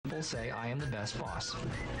will say, I am the best boss.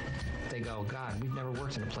 They go, God, we've never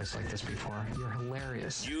worked in a place like this before. You're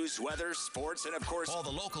hilarious. News, weather, sports, and of course, all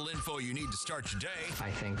the local info you need to start your day.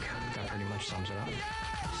 I think that pretty much sums it up.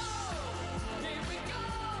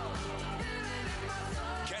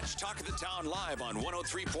 Catch Talk of the Town live on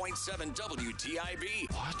 103.7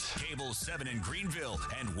 WTIB. What? Cable 7 in Greenville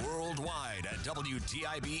and worldwide at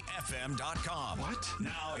WTIBFM.com. What?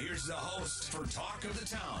 Now here's the host for Talk of the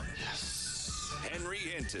Town. Yes. Henry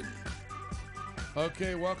Hinton.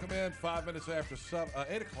 Okay, welcome in. 5 minutes after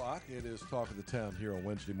 8 o'clock. It is Talk of the Town here on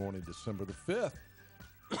Wednesday morning, December the 5th.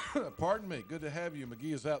 Pardon me. Good to have you.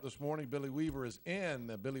 McGee is out this morning. Billy Weaver is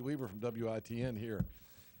in. Billy Weaver from WITN here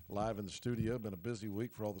live in the studio. Been a busy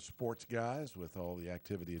week for all the sports guys with all the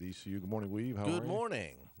activity at ECU. Good morning, Weave. How are you? Good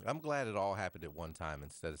morning. I'm glad it all happened at one time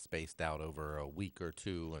instead of spaced out over a week or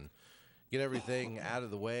two and get everything out of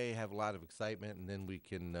the way, have a lot of excitement, and then we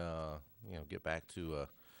can, get back to a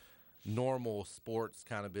normal sports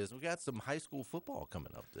kind of business. We got some high school football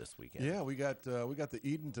coming up this weekend. Yeah, we got the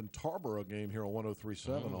Edenton Tarboro game here on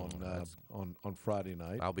 103.7 on Friday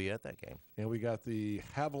night. I'll be at that game. And we got the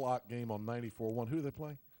Havelock game on 94.1. Who do they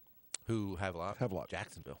play? Who Havelock? Havelock.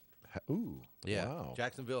 Jacksonville. Ooh, yeah. Wow.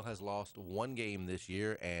 Jacksonville has lost one game this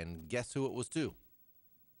year, and guess who it was to?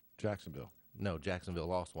 Jacksonville. No, Jacksonville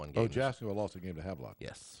lost one game. Oh, Jacksonville lost a game to Havelock.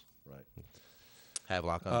 Yes. Right.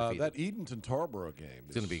 Havelock undefeated. That Edenton Tarboro game.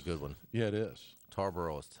 It's going to be a good one. Yeah, it is.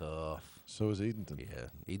 Tarboro is tough. So is Edenton. Yeah,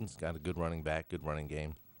 Edenton's got a good running back, good running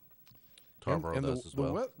game. Tarboro does as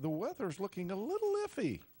well. The weather's looking a little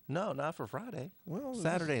iffy. No, not for Friday. Well,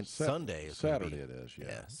 Saturday and Sunday. Saturday it is,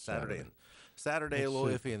 yeah. Saturday a little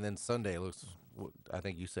iffy, and then Sunday looks, I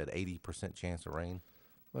think you said 80% chance of rain.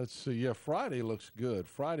 Let's see. Yeah, Friday looks good.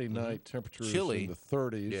 Friday night, temperatures chilly. in the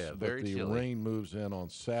 30s. Yeah, but very the chilly. rain moves in on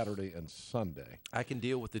Saturday and Sunday. I can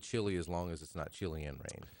deal with the chilly as long as it's not chilly and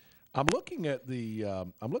rain. I'm looking at the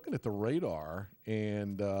radar,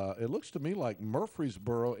 and it looks to me like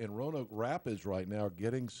Murfreesboro and Roanoke Rapids right now are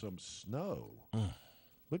getting some snow.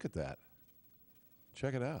 Look at that.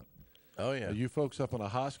 Check it out. Oh yeah. You folks up in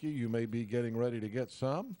Ahoskie, you may be getting ready to get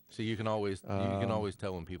some. So you can always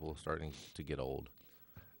tell when people are starting to get old.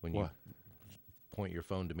 When you point your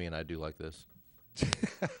phone to me and I do like this.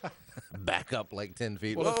 Back up like 10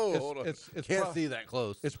 feet. Well, whoa, hold on. Can't see that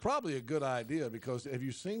close. It's probably a good idea because have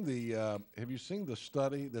you seen the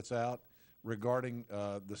study that's out regarding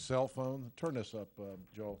the cell phone? Turn this up,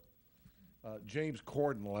 Joel. James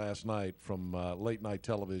Corden last night from late night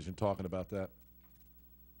television talking about that.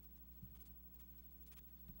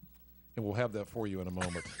 And we'll have that for you in a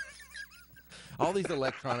moment. All these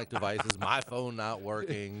electronic devices, my phone not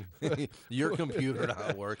working, your computer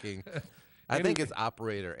not working. I think it's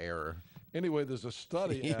operator error. Anyway, there's a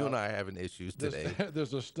study You out. and I are having issues today.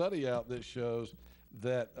 There's a study out that shows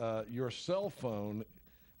that your cell phone,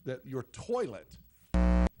 that your toilet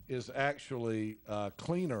is actually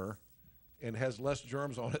cleaner and has less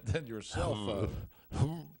germs on it than your cell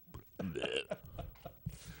phone.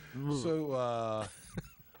 So,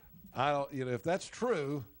 I don't. If that's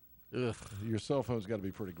true, your cell phone's got to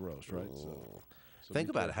be pretty gross, right? So think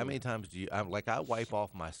about it. How many times do you? I wipe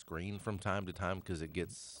off my screen from time to time because it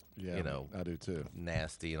gets, I do too,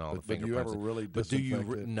 nasty and all the But do fingerprints. you ever really But do you?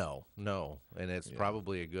 disinfect it? No, and it's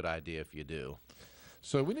probably a good idea if you do.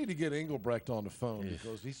 So we need to get Engelbrecht on the phone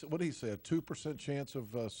because what did he say? A 2% chance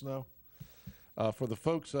of snow for the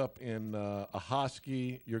folks up in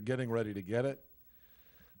Ahoskie. You're getting ready to get it.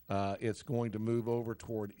 It's going to move over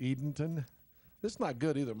toward Edenton. This is not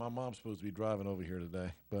good either. My mom's supposed to be driving over here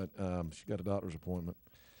today, but she got a doctor's appointment.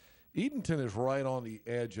 Edenton is right on the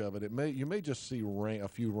edge of it. You may just see a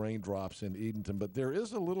few raindrops in Edenton, but there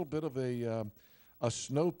is a little bit of a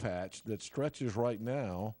snow patch that stretches right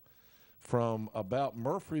now from about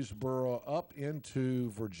Murfreesboro up into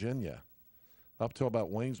Virginia, up to about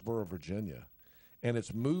Waynesboro, Virginia, and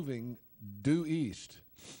it's moving due east.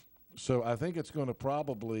 So I think it's going to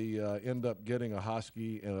probably end up getting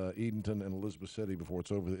Ahoskie, Edenton, and Elizabeth City before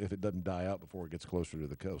it's over, if it doesn't die out before it gets closer to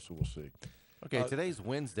the coast. So we'll see. Okay, today's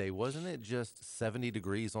Wednesday. Wasn't it just 70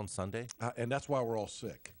 degrees on Sunday? And that's why we're all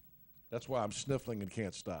sick. That's why I'm sniffling and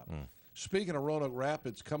can't stop. Speaking of Roanoke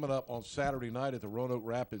Rapids, coming up on Saturday night at the Roanoke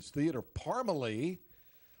Rapids Theater, Parmalee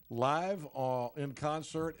live in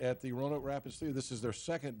concert at the Roanoke Rapids Theater. This is their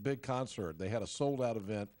second big concert. They had a sold-out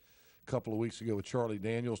event a couple of weeks ago with Charlie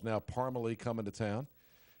Daniels. Now Parmalee coming to town.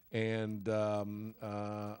 And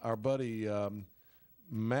our buddy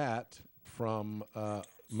Matt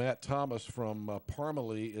Thomas from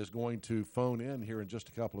Parmalee is going to phone in here in just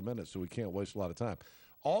a couple of minutes, so we can't waste a lot of time.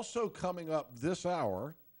 Also coming up this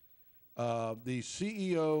hour, The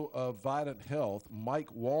CEO of Vidant Health,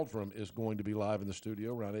 Mike Waldron, is going to be live in the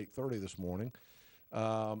studio around 8:30 this morning.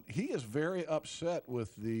 He is very upset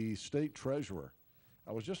with the state treasurer.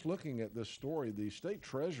 I was just looking at this story. The state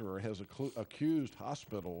treasurer has accused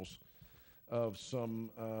hospitals of some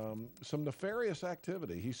nefarious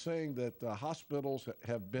activity. He's saying that hospitals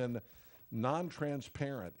have been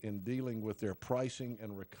non-transparent in dealing with their pricing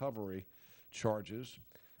and recovery charges.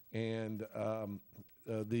 And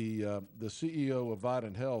the CEO of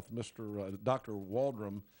Vidant Health, Dr.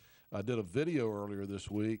 Waldron, did a video earlier this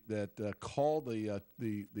week that called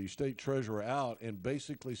the state treasurer out and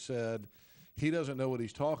basically said he doesn't know what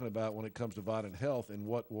he's talking about when it comes to Vidant Health, and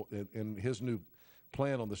in his new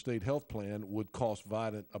plan on the state health plan would cost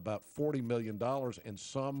Vidant about $40 million, and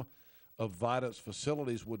some of Vidant's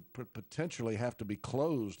facilities would potentially have to be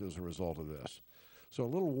closed as a result of this. So a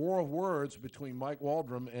little war of words between Mike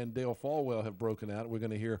Waldron and Dale Folwell have broken out. We're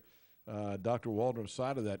going to hear Dr. Waldron's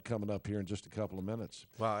side of that coming up here in just a couple of minutes.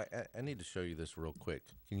 Well, I need to show you this real quick.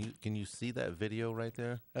 Can you see that video right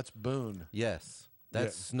there? That's Boone. Yes.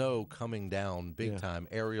 That's Snow coming down big time.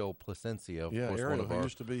 Ariel Placencia, of course, Ariel, one of our, who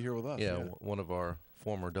used to be here with us. one of our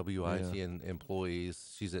former WITN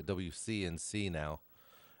employees. She's at WCNC now.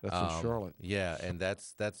 That's in Charlotte. Yeah, and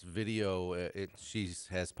that's video. She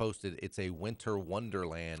has posted. It's a winter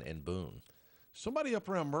wonderland in Boone. Somebody up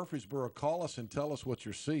around Murfreesboro, call us and tell us what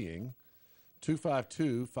you're seeing.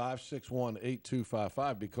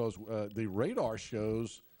 252-561-8255, because the radar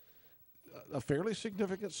shows a fairly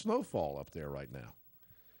significant snowfall up there right now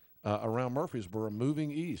around Murfreesboro,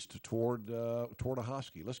 moving east toward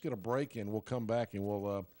Ahoskie. Let's get a break in. We'll come back and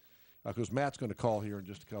we'll because Matt's going to call here in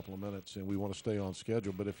just a couple of minutes, and we want to stay on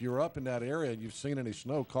schedule. But if you're up in that area and you've seen any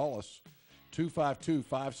snow, call us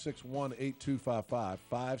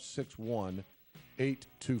 252-561-8255,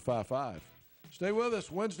 561-8255. Stay with us.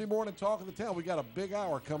 Wednesday morning Talk of the Town. We got a big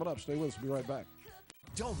hour coming up. Stay with us. We'll be right back.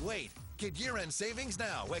 Don't wait. Get year-end savings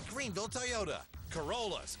now at Greenville Toyota.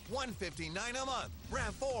 Corollas, $159 a month.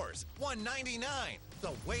 RAV4s, $199.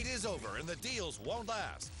 The wait is over and the deals won't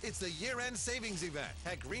last. It's the year-end savings event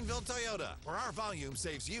at Greenville Toyota, where our volume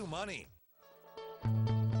saves you money.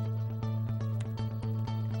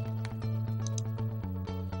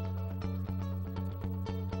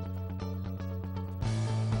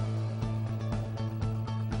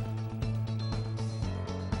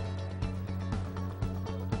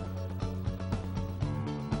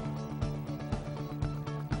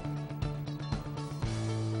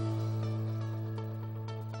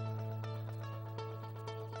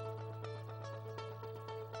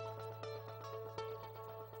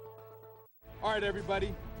 All right,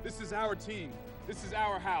 everybody, this is our team. This is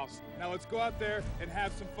our house. Now let's go out there and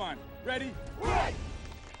have some fun. Ready? Right!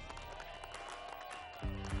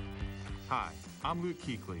 Hi, I'm Luke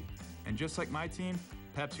Kuechly, and just like my team,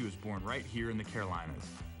 Pepsi was born right here in the Carolinas.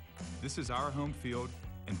 This is our home field,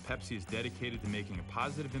 and Pepsi is dedicated to making a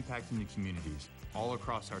positive impact in the communities all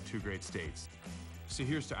across our two great states. So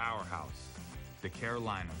here's to our house, the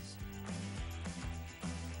Carolinas.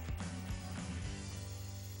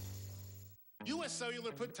 U.S.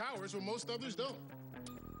 Cellular put towers where most others don't.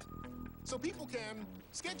 So people can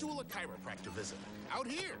schedule a chiropractor visit out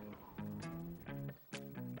here.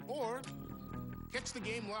 Or catch the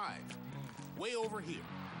game live, way over here.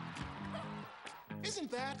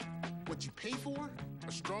 Isn't that what you pay for?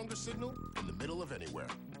 A stronger signal in the middle of anywhere.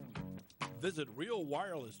 Visit Real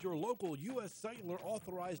Wireless, your local U.S. Cellular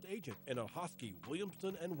authorized agent in Ahoskie,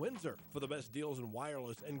 Williamston, and Windsor for the best deals in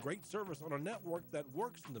wireless and great service on a network that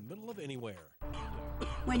works in the middle of anywhere.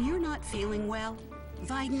 When you're not feeling well,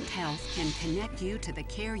 Vidant Health can connect you to the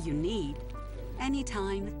care you need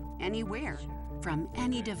anytime, anywhere, from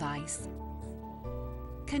any device.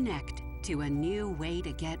 Connect to a new way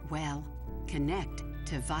to get well. Connect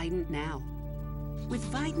to Vidant Now. With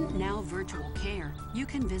Vidant Now Virtual Care, you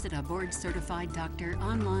can visit a board-certified doctor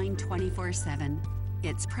online 24/7.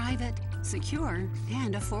 It's private, secure,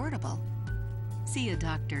 and affordable. See a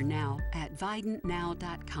doctor now at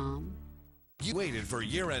vidantnow.com. You waited for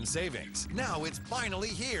year-end savings. Now it's finally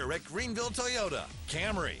here at Greenville Toyota.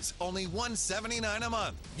 Camrys, only $179 a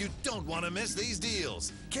month. You don't want to miss these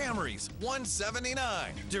deals. Camrys,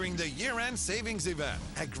 $179 during the year-end savings event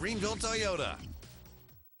at Greenville Toyota.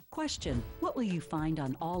 Question: what will you find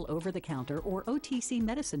on all over-the-counter or OTC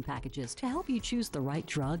medicine packages to help you choose the right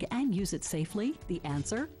drug and use it safely? The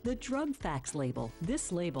answer: the Drug Facts label.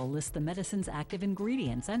 This label lists the medicine's active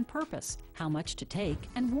ingredients and purpose, how much to take,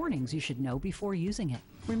 and warnings you should know before using it.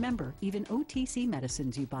 Remember, even OTC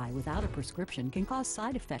medicines you buy without a prescription can cause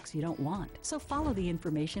side effects you don't want. So follow the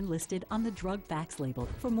information listed on the Drug Facts label.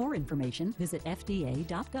 For more information, visit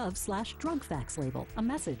fda.gov/drugfacts label. A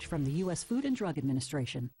message from the U.S. Food and Drug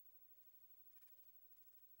Administration.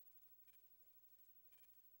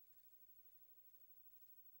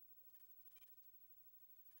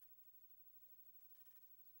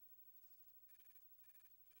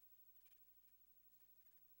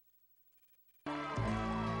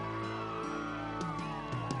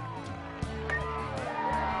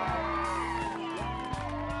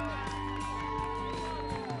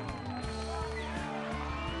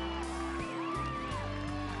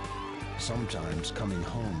 Sometimes coming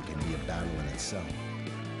home can be a battle in itself.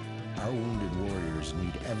 Our wounded warriors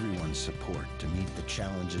need everyone's support to meet the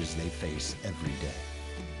challenges they face every day.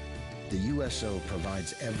 The USO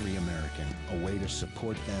provides every American a way to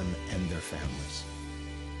support them and their families.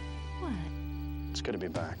 What? It's good to be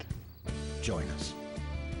back. Join us.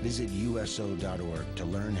 Visit USO.org to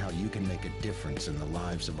learn how you can make a difference in the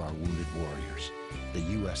lives of our wounded warriors. The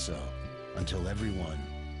USO, until everyone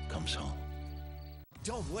comes home.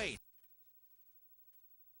 Don't wait.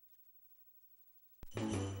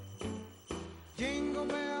 Jingle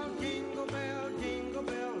bell, jingle bell, jingle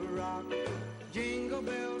bell rock. Jingle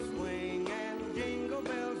bells swing and jingle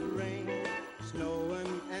bells ring.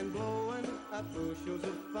 Snowing and blowing up bushels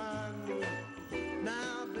of fun.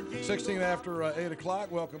 Now the jingle 16 after 8 o'clock.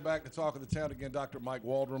 Welcome back to Talk of the Town again. Dr. Mike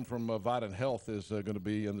Waldron from Vidant Health is going to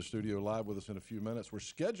be in the studio live with us in a few minutes. We're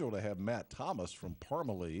scheduled to have Matt Thomas from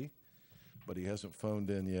Parmalee, but he hasn't phoned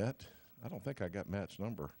in yet. I don't think I got Matt's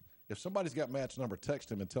number. If somebody's got Matt's number, text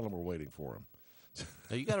him and tell him we're waiting for him.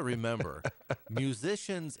 Now, you got to remember,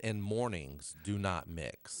 musicians and mornings do not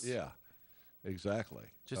mix. Yeah, exactly.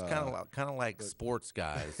 Just kind of like sports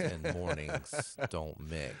guys and mornings don't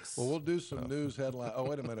mix. Well, we'll do some news headline. Oh,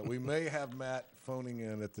 wait a minute. We may have Matt phoning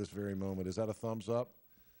in at this very moment. Is that a thumbs up?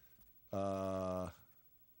 What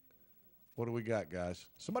do we got, guys?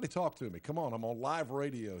 Somebody talk to me. Come on, I'm on live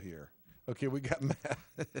radio here. Okay, we got Matt.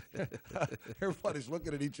 Everybody's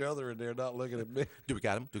looking at each other, and they're not looking at me. Do we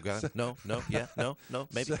got him? Do we got him? No, yeah, no,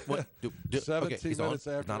 maybe. What? 17 okay, minutes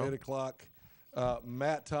after 8 o'clock.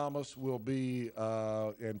 Matt Thomas will be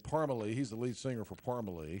in Parmalee. He's the lead singer for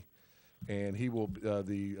Parmalee. And he will.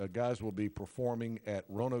 The guys will be performing at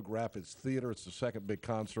Roanoke Rapids Theater. It's the second big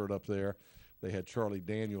concert up there. They had Charlie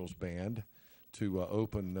Daniels Band to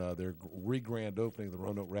open their re-grand opening of the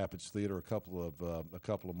Roanoke Rapids Theater a couple of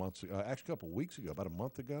months ago, actually a couple of weeks ago, about a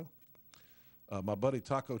month ago. My buddy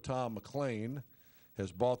Taco Tom McLean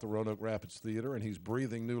has bought the Roanoke Rapids Theater, and he's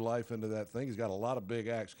breathing new life into that thing. He's got a lot of big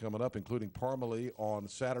acts coming up, including Parmalee on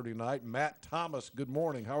Saturday night. Matt Thomas, good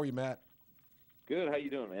morning. How are you, Matt? Good. How you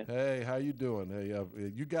doing, man? Hey, how you doing? Hey,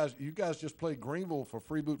 you guys just played Greenville for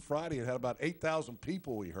Free Boot Friday and had about 8,000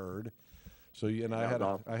 people, we heard. So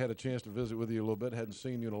I had a chance to visit with you a little bit. Hadn't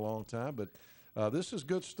seen you in a long time, but this is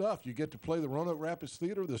good stuff. You get to play the Roanoke Rapids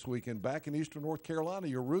Theater this weekend back in Eastern North Carolina.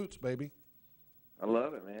 Your roots, baby. I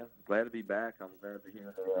love it, man. Glad to be back. I'm glad to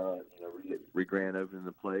hear the re-grand opening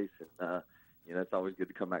the place, and it's always good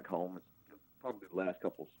to come back home. It's probably the last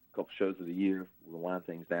couple shows of the year. We'll wind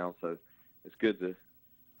things down, so it's good to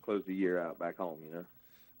close the year out back home.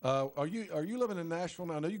 Are you living in Nashville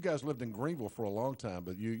now? I know you guys lived in Greenville for a long time,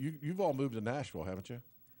 but you've all moved to Nashville, haven't you?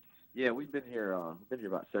 Yeah, we've been here.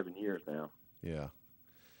 About 7 years now. Yeah,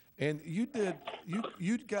 and you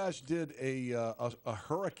guys did a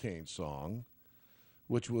hurricane song,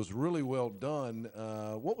 which was really well done.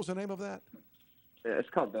 What was the name of that? Yeah, it's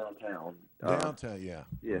called Downtown. Downtown, yeah.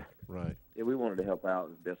 Yeah. Right. Yeah, we wanted to help out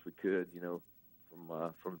as best we could.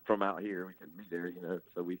 From out here, we couldn't be there.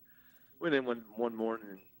 So we went in one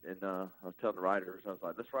morning and I was telling the writers, I was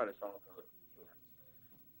like, let's write a song for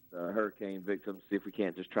the hurricane victims, see if we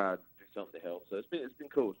can't just try to do something to help. So it's been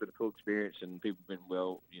cool. It's been a cool experience, and people have been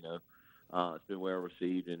it's been well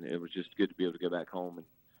received, and it was just good to be able to go back home and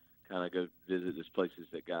kind of go visit these places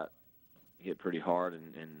that got hit pretty hard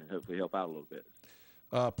and hopefully help out a little bit.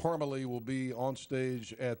 Parmalee will be on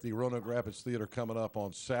stage at the Roanoke Rapids Theater coming up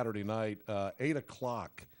on Saturday night. 8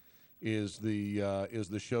 o'clock is the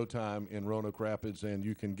showtime in Roanoke Rapids, and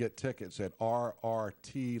you can get tickets at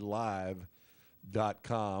rrtlive.com,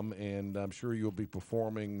 and I'm sure you'll be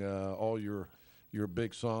performing all your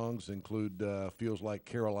big songs, include Feels Like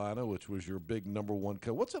Carolina, which was your big #1.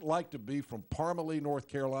 What's it like to be from Parmalee, North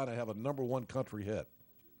Carolina, have a #1 country hit?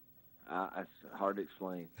 It's hard to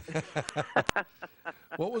explain.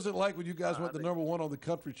 What was it like when you guys went to number one on the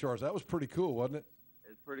country charts? That was pretty cool, wasn't it?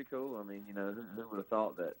 It's pretty cool. I mean, who would have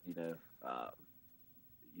thought that,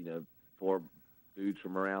 4 dudes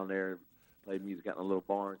from around there played music out in a little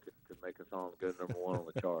barn could make a song go number one on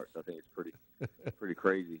the charts. I think it's pretty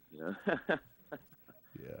crazy,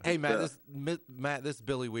 Yeah. Hey, Matt, this is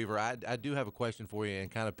Billy Weaver. I do have a question for you,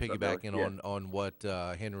 and kind of piggybacking on what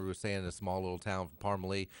Henry was saying in a small little town from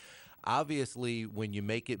Parmalee. Obviously, when you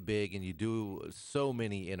make it big and you do so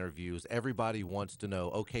many interviews, everybody wants to know,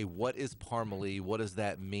 okay, what is Parmalee? What does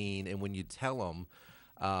that mean? And when you tell them,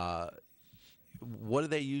 what do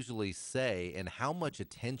they usually say, and how much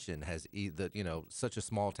attention has such a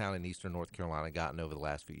small town in eastern North Carolina gotten over the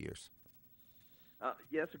last few years?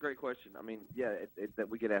 Yeah, it's a great question. I mean, yeah, that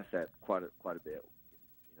we get asked that quite a bit,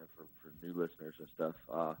 for new listeners and stuff.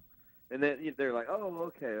 And then they're like,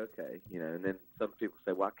 "Oh, okay," And then some people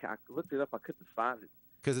say, "Well, I looked it up, I couldn't find it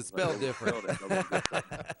because it's spelled different."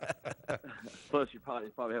 Plus, you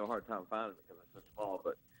probably have a hard time finding it because it's so small.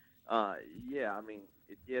 But yeah, I mean,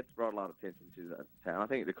 it's brought a lot of attention to that town. I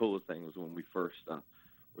think the coolest thing was when we first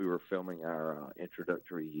we were filming our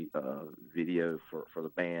introductory video for the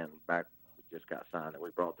band back. Just got signed, and we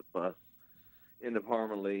brought the bus into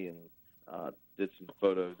Parmalee and did some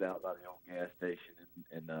photos out by the old gas station,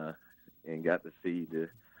 and got to see the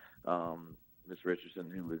Miss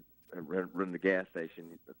Richardson, who would run the gas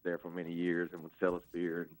station there for many years and would sell us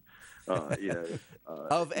beer. And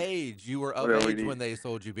of age, you were of age when they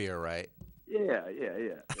sold you beer, right? Yeah.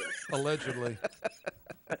 Allegedly.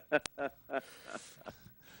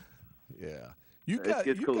 Yeah. You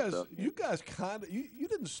guys kind of you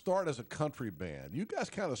didn't start as a country band. You guys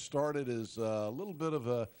kind of started as a little bit of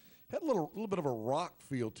a rock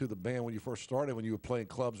feel to the band when you first started, when you were playing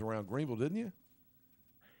clubs around Greenville, didn't you?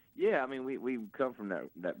 Yeah, I mean we come from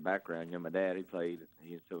that background. My dad, he played,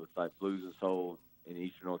 so it's like blues and soul in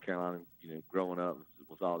eastern North Carolina. Growing up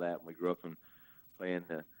was all that. And we grew up and playing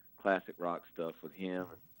the classic rock stuff with him,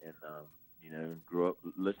 and grew up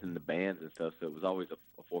listening to bands and stuff. So it was always a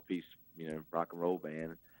 4-piece, rock and roll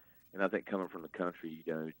band. And I think coming from the country,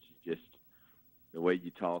 just the way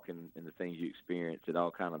you talk and the things you experience, it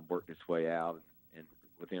all kind of worked its way out and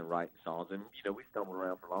within writing songs. And, we stumbled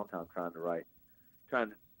around for a long time trying to,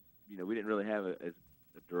 we didn't really have a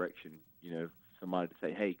direction, somebody to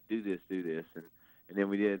say, hey, do this. And then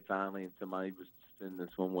we did finally, and somebody was sending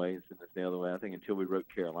this one way and sending us the other way. I think until we wrote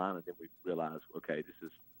Carolina, then we realized, okay, this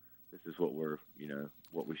is what we're,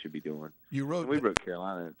 what we should be doing. We wrote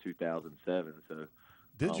Carolina in 2007, so.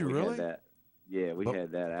 Did you really? We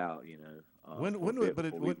had that out, When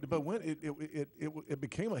it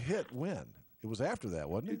became a hit when? It was after that,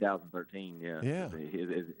 wasn't it? 2013, yeah. Yeah.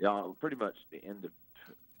 Pretty much the end of,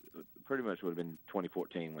 pretty much would have been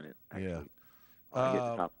 2014 when it actually hit the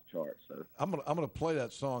top of the charts. So I'm gonna play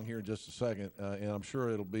that song here in just a second, and I'm sure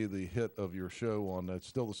it'll be the hit of your show. It's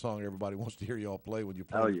still the song everybody wants to hear y'all play when you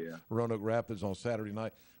play Roanoke Rapids on Saturday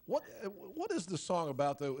night. What is the song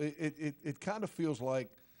about though? It kind of feels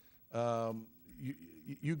like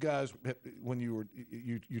you guys, when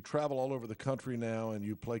you travel all over the country now and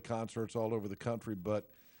you play concerts all over the country, but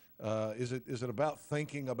is it about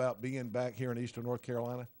thinking about being back here in eastern North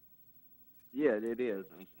Carolina? Yeah, it is.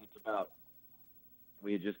 It's about.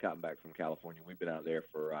 We had just gotten back from California. We've been out there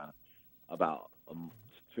for about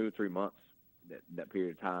 2 or 3 months, that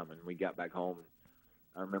period of time, and we got back home.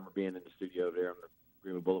 I remember being in the studio there on the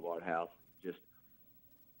Greenville Boulevard house. Just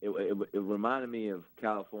it reminded me of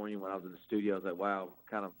California when I was in the studio. I was like, wow,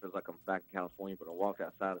 kind of feels like I'm back in California. But I walked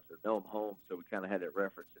outside and said, no, I'm home. So we kind of had that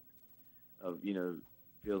reference of,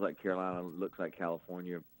 feels like Carolina, looks like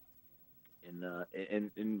California.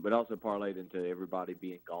 And but also parlayed into everybody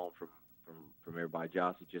being gone from everybody.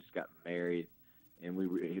 Josh had just gotten married, and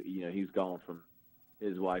he was gone from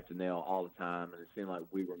his wife to Nell all the time, and it seemed like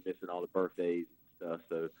we were missing all the birthdays and stuff.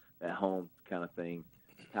 So that home kind of thing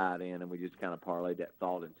tied in, and we just kind of parlayed that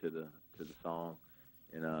thought into the song.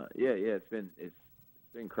 And it's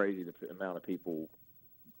been crazy the amount of people,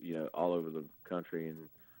 all over the country and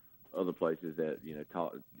other places that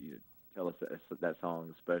tell us that song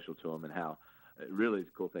is special to them, and how really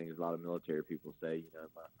the cool thing is a lot of military people say,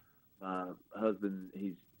 my husband,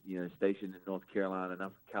 he's stationed in North Carolina, and I'm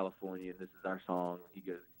from California, and this is our song. He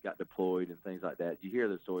got deployed and things like that. You hear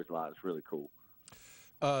those stories a lot. It's really cool.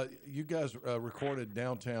 You guys recorded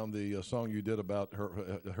downtown the song you did about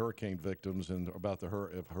hurricane victims and about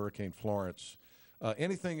Hurricane Florence.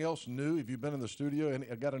 Anything else new? Have you been in the studio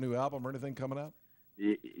and got a new album or anything coming out?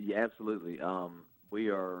 Yeah, absolutely. We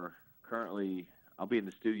are currently. I'll be in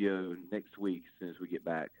the studio next week as soon as we get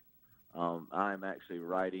back. I'm actually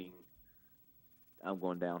writing I'm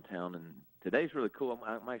going downtown, and today's really cool.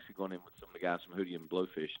 I'm actually going in with some of the guys from Hootie and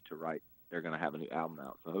Blowfish to write. They're going to have a new album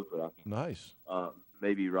out, so hopefully I can Nice.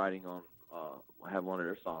 Maybe writing on have one of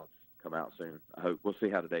their songs come out soon. I hope. We'll see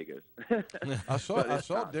how the day goes. I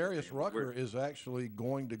saw Darius Rucker is actually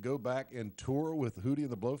going to go back and tour with Hootie and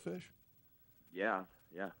the Blowfish. Yeah.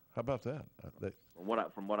 How about that?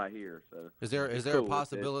 From what I hear, so Is there cool. a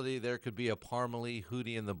possibility there could be a Parmalee,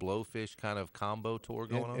 Hootie and the Blowfish kind of combo tour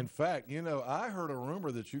going on? In fact, I heard a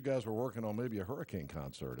rumor that you guys were working on maybe a Hurricane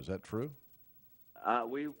concert. Is that true?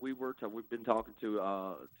 We've been talking to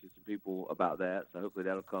some people about that, so hopefully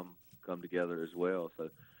that'll come together as well. So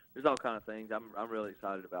there's all kind of things. I'm really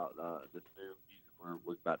excited about this new music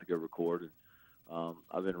we're about to go record, and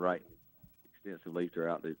I've been writing extensively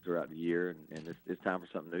throughout the year, and it's time for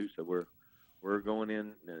something new. So we're going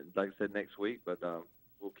in, like I said, next week, but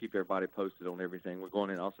we'll keep everybody posted on everything. We're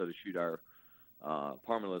going in also to shoot our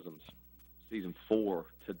Parmalisms season 4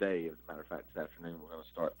 today. As a matter of fact, this afternoon we're going to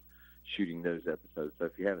start shooting those episodes. So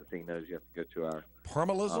if you haven't seen those, you have to go to our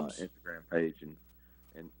Parmalisms Instagram page and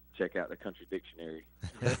check out the Country Dictionary.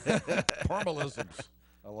 Parmalisms.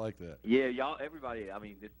 I like that. Yeah, y'all, everybody. I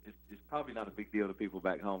mean, it's probably not a big deal to people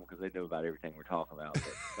back home because they know about everything we're talking about.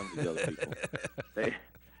 But some of these other people,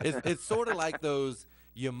 it's sort of like those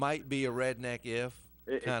 "you might be a redneck if"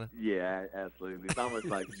 kind of. Yeah, absolutely. It's almost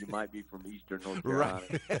like you might be from Eastern North Carolina.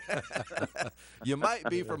 Right. You might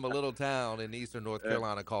be from a little town in Eastern North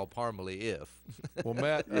Carolina called Parmalee if. Well,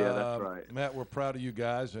 Matt, that's right. Matt, we're proud of you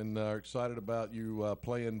guys and are excited about you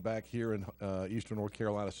playing back here in Eastern North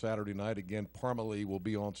Carolina Saturday night. Again, Parmalee will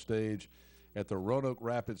be on stage at the Roanoke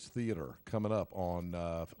Rapids Theater coming up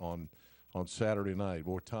on Saturday night.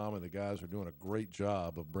 Boy, Tom and the guys are doing a great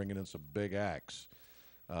job of bringing in some big acts.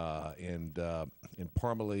 And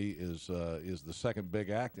Parmalee is the second big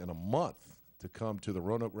act in a month to come to the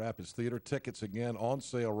Roanoke Rapids Theater. Tickets, again, on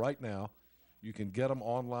sale right now. You can get them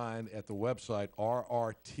online at the website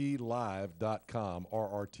rrtlive.com,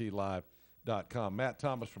 rrtlive.com. Matt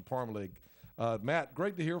Thomas from Parmalee. Matt,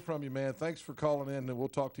 great to hear from you, man. Thanks for calling in, and we'll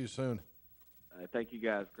talk to you soon. Thank you,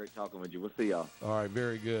 guys. Great talking with you. We'll see y'all. All right,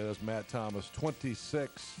 very good. That's Matt Thomas,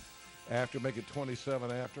 26 after, make it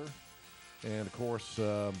 27 after. And, of course,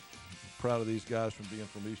 proud of these guys from being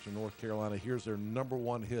from Eastern North Carolina. Here's their number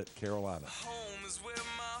one hit, Carolina. Home is where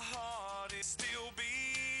my heart is still beating,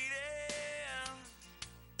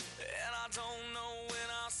 and I don't know when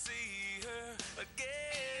I'll see her again.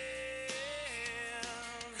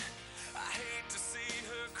 I hate to see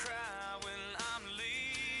her cry when I'm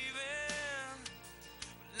leaving,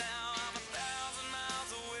 but now I'm 1,000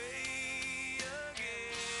 miles away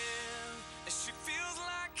again, and she feels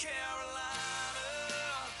like Carolina.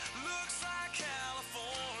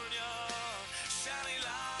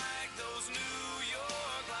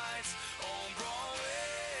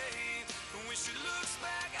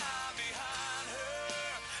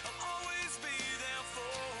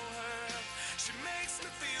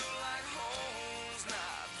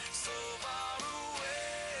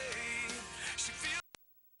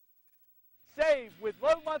 Save with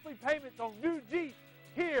low monthly payments on new Jeep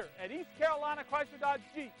here at East Carolina Chrysler Dodge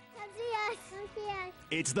Jeep.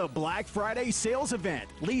 It's the Black Friday sales event.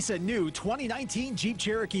 Lease a new 2019 Jeep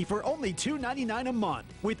Cherokee for only $299 a month.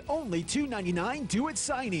 With only $299 due at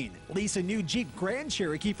signing. Lease a new Jeep Grand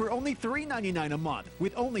Cherokee for only $399 a month.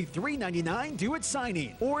 With only $399 due at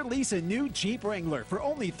signing. Or lease a new Jeep Wrangler for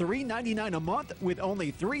only $399 a month with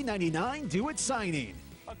only $399 due at signing.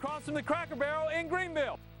 Across from the Cracker Barrel in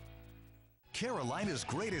Greenville. Carolina's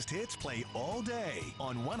greatest hits play all day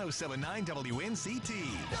on 107.9 WNCT.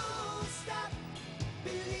 Don't stop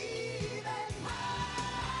believing.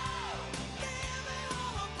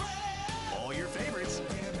 All your favorites.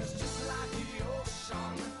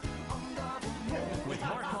 With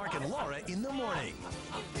Mark, and Laura in the morning.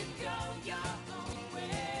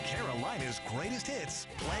 Carolina's greatest hits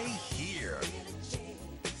play here.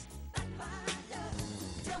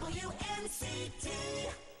 WNCT.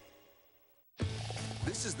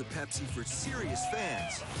 This is the Pepsi for serious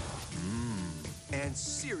fans. And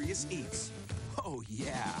serious eats. Oh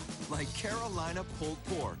yeah, like Carolina pulled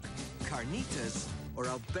pork, carnitas, or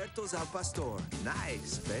Alberto's al pastor.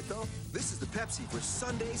 Nice, Beto. This is the Pepsi for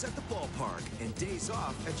Sundays at the ballpark and days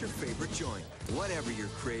off at your favorite joint. Whatever you're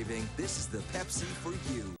craving, this is the Pepsi for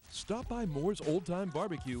you. Stop by Moore's Old Time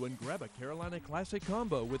Barbecue and grab a Carolina Classic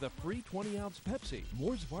combo with a free 20-ounce Pepsi.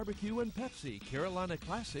 Moore's Barbecue and Pepsi, Carolina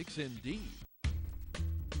Classics indeed.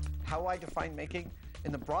 How I define making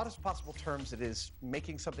In the broadest possible terms, it is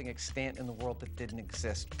making something extant in the world that didn't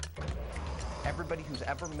exist. Everybody who's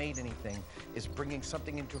ever made anything is bringing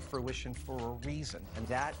something into fruition for a reason, and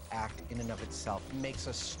that act in and of itself makes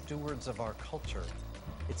us stewards of our culture.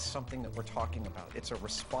 It's something that we're talking about. It's a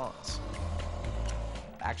response.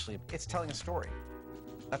 Actually, it's telling a story.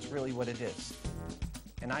 That's really what it is.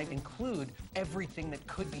 And I include everything that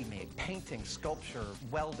could be made: painting, sculpture,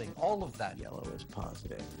 welding, all of that. Yellow is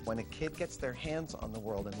positive. When a kid gets their hands on the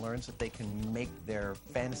world and learns that they can make their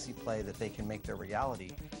fantasy play, that they can make their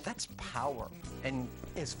reality, that's power. And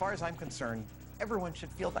as far as I'm concerned, everyone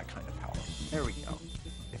should feel that kind of power. There we go.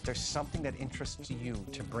 If there's something that interests you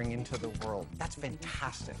to bring into the world, that's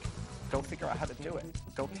fantastic. Go figure out how to do it.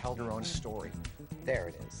 Go tell your own story. There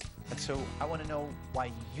it is. And so I want to know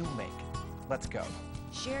why you make. Let's go.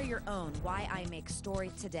 Share your own Why I Make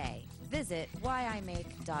story today. Visit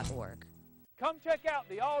whyimake.org. Come check out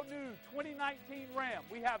the all-new 2019 Ram.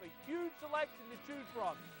 We have a huge selection to choose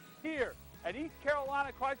from here at East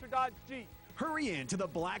Carolina Chrysler Dodge Jeep. Hurry in to the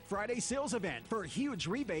Black Friday sales event for huge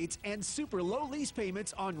rebates and super low lease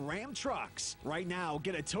payments on Ram trucks. Right now,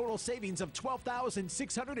 get a total savings of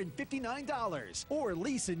 $12,659 or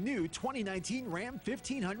lease a new 2019 Ram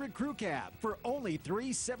 1500 Crew Cab for only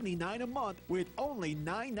 $379 a month with only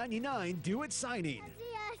 $999 due at signing.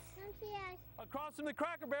 Across from the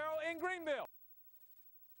Cracker Barrel in Greenville.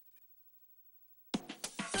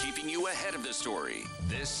 Keeping you ahead of the story.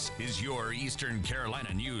 This is your Eastern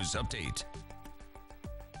Carolina News Update.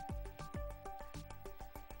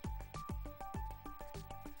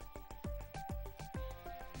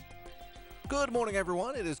 Good morning,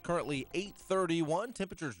 everyone. It is currently 8:31.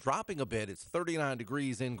 Temperatures dropping a bit. It's 39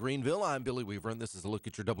 degrees in Greenville. I'm Billy Weaver, and this is a look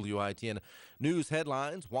at your WITN news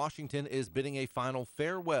headlines. Washington is bidding a final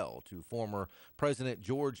farewell to former President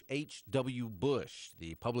George H.W. Bush.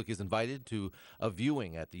 The public is invited to a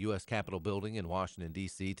viewing at the U.S. Capitol building in Washington,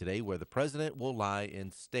 D.C. today, where the president will lie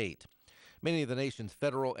in state. Many of the nation's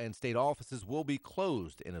federal and state offices will be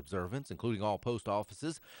closed in observance, including all post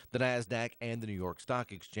offices, the NASDAQ, and the New York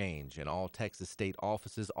Stock Exchange. And all Texas state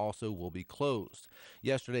offices also will be closed.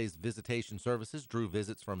 Yesterday's visitation services drew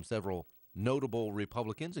visits from several notable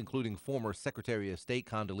Republicans, including former Secretary of State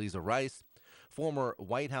Condoleezza Rice, former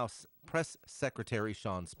White House Press Secretary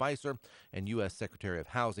Sean Spicer, and U.S. Secretary of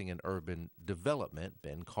Housing and Urban Development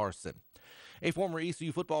Ben Carson. A former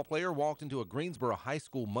ECU football player walked into a Greensboro high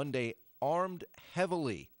school Monday armed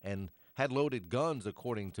heavily and had loaded guns,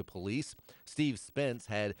 according to police. Steve Spence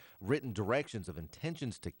had written directions of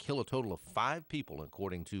intentions to kill a total of 5 people,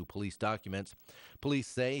 according to police documents. Police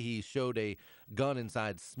say he showed a gun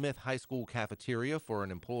inside Smith High School cafeteria for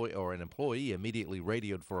an employee immediately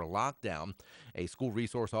radioed for a lockdown. A school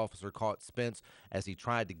resource officer caught Spence as he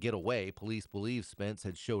tried to get away. Police believe Spence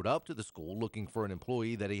had showed up to the school looking for an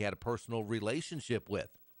employee that he had a personal relationship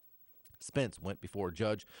with. Spence went before a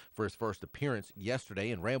judge for his first appearance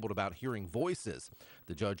yesterday and rambled about hearing voices.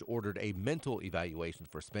 The judge ordered a mental evaluation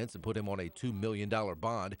for Spence and put him on a $2 million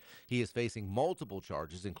bond. He is facing multiple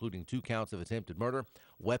charges, including 2 counts of attempted murder,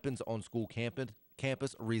 weapons on school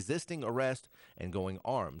campus, resisting arrest, and going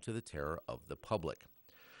armed to the terror of the public.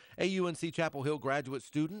 A UNC Chapel Hill graduate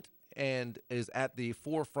student and is at the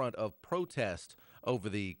forefront of protest over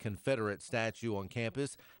the Confederate statue on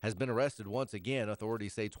campus has been arrested once again.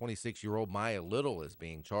 Authorities say 26-year-old Maya Little is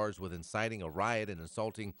being charged with inciting a riot and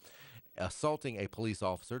assaulting a police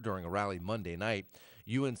officer during a rally Monday night.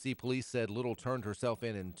 UNC police said Little turned herself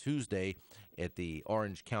in Tuesday at the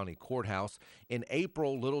Orange County Courthouse. In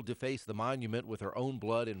April, Little defaced the monument with her own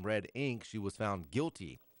blood in red ink. She was found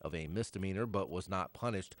guilty of a misdemeanor but was not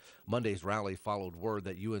punished. Monday's rally followed word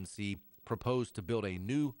that UNC proposed to build a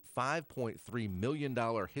new $5.3 million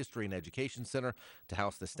history and education center to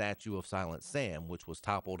house the statue of Silent Sam, which was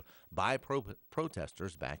toppled by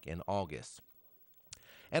protesters back in August.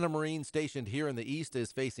 And a Marine stationed here in the East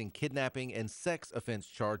is facing kidnapping and sex offense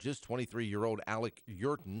charges. 23-year-old Alec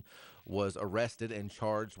Yurton was arrested and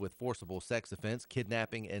charged with forcible sex offense,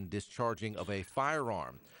 kidnapping, and discharging of a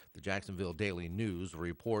firearm. The Jacksonville Daily News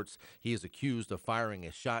reports he is accused of firing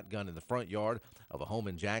a shotgun in the front yard of a home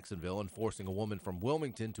in Jacksonville and forcing a woman from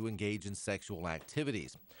Wilmington to engage in sexual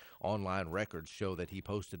activities. Online records show that he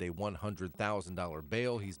posted a $100,000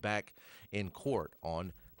 bail. He's back in court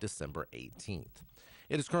on December 18th.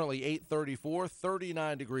 It is currently 8:34,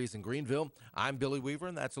 39 degrees in Greenville. I'm Billy Weaver,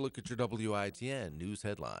 and that's a look at your WITN news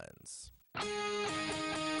headlines.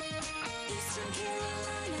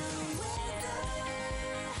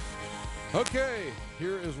 Okay,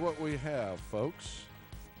 here is what we have, folks.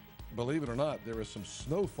 Believe it or not, there is some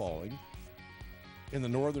snow falling in the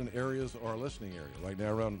northern areas of our listening area. Right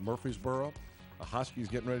now around Murfreesboro, A Husky's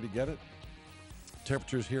getting ready to get it.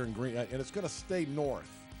 Temperatures here in Green, and it's going to stay north.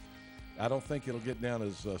 I don't think it'll get down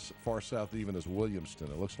as far south even as Williamston.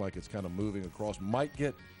 It looks like it's kind of moving across. Might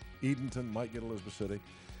get Edenton, might get Elizabeth City.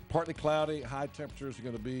 Partly cloudy. High temperatures are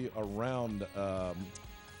going to be around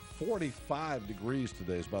 45 degrees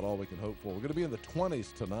today is about all we can hope for. We're going to be in the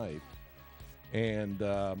 20s tonight. And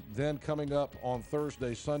then coming up on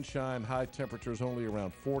Thursday, sunshine, high temperatures only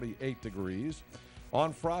around 48 degrees.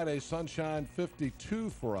 On Friday, sunshine,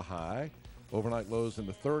 52 for a high. Overnight lows in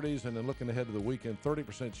the 30s. And then looking ahead to the weekend,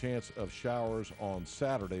 30% chance of showers on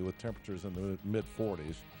Saturday with temperatures in the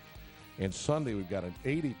mid-40s. And Sunday, we've got an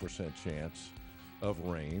 80% chance of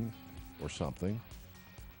rain or something.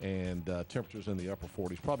 And temperatures in the upper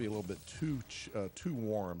 40s, probably a little bit too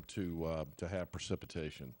warm to have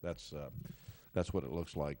precipitation. That's what it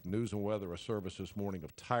looks like. News and weather, a service this morning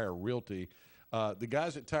of Tire Realty. The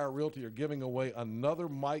guys at Tire Realty are giving away another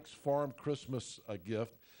Mike's Farm Christmas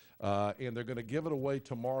gift, and they're going to give it away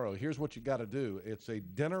tomorrow. Here's what you got to do. It's a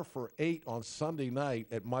dinner for 8 on Sunday night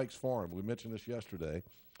at Mike's Farm. We mentioned this yesterday.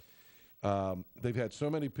 They've had so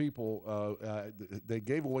many people. They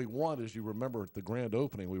gave away one, as you remember, at the grand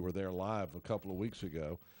opening. We were there live a couple of weeks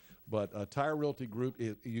ago. But Tire Realty Group,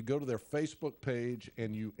 you go to their Facebook page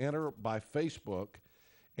and you enter by Facebook,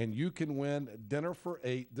 and you can win dinner for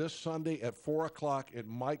 8 this Sunday at 4 o'clock at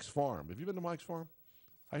Mike's Farm. Have you been to Mike's Farm?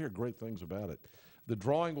 I hear great things about it. The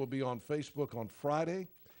drawing will be on Facebook on Friday.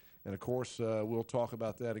 And, of course, we'll talk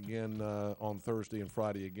about that again on Thursday and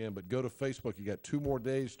Friday again. But go to Facebook. You got 2 more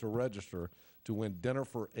days to register to win dinner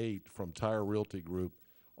for 8 from Tire Realty Group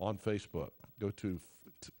on Facebook. Go to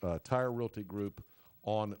Tire Realty Group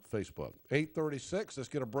on Facebook. 8:36. Let's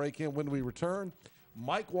get a break in. When we return,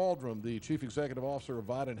 Mike Waldron, the Chief Executive Officer of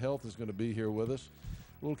Vidant Health, is going to be here with us.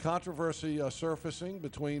 A little controversy surfacing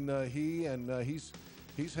between he and he's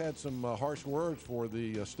had some harsh words for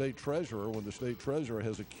the state treasurer when the state treasurer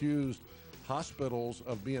has accused hospitals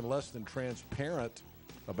of being less than transparent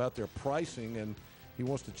about their pricing, and he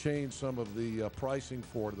wants to change some of the pricing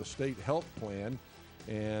for the state health plan.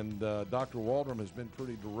 And Dr. Waldron has been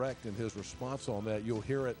pretty direct in his response on that. You'll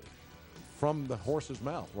hear it from the horse's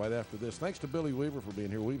mouth right after this. Thanks to Billy Weaver for being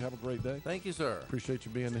here. Weave, have a great day. Thank you, sir. Appreciate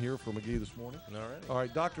you being here for McGee this morning. All right. All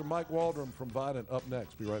right, Dr. Mike Waldron from Vidant up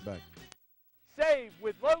next. Be right back. Save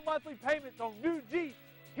with low monthly payments on new Jeeps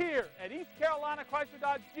here at East Carolina Chrysler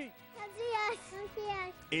Dodge Jeep.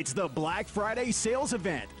 It's the Black Friday sales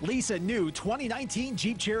event. Lease a new 2019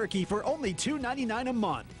 Jeep Cherokee for only $299 a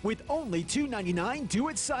month. With only $299 due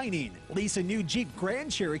at signing. Lease a new Jeep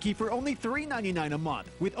Grand Cherokee for only $399 a month.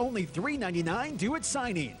 With only $399 due at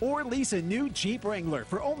signing. Or lease a new Jeep Wrangler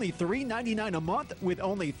for only $399 a month with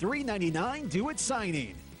only $399 due at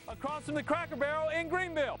signing. Across from the Cracker Barrel in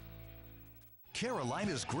Greenville.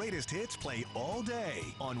 Carolina's greatest hits play all day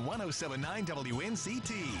on 107.9 WNCT.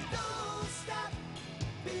 Don't stop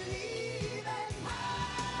believing.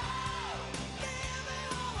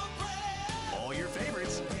 All your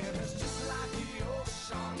favorites.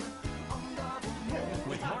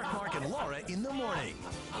 With Mark and Laura in the morning.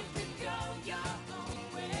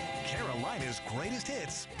 Carolina's greatest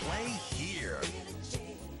hits play here.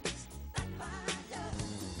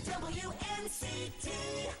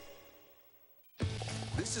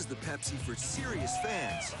 This is the Pepsi for serious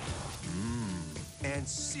fans. And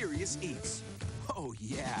serious eats. Oh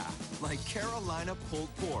yeah, like Carolina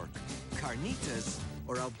pulled pork, carnitas,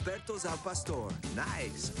 or Alberto's al pastor.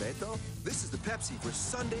 Nice, Beto. This is the Pepsi for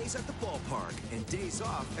Sundays at the ballpark and days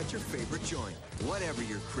off at your favorite joint. Whatever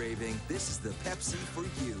you're craving, this is the Pepsi for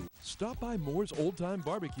you. Stop by Moore's Old Time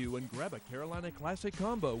Barbecue and grab a Carolina Classic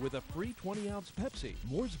combo with a free 20-ounce Pepsi.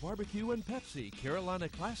 Moore's Barbecue and Pepsi, Carolina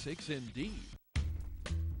Classics indeed.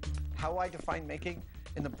 How I define making?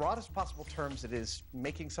 In the broadest possible terms, it is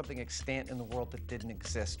making something extant in the world that didn't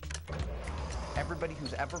exist. Everybody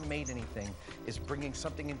who's ever made anything is bringing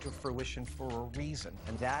something into fruition for a reason,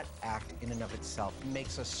 and that act in and of itself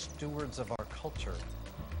makes us stewards of our culture.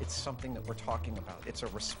 It's something that we're talking about. It's a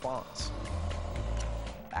response.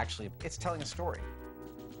 Actually, it's telling a story.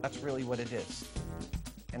 That's really what it is.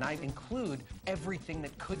 And I include everything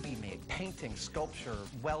that could be made. Painting, sculpture,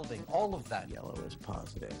 welding, all of that. Yellow is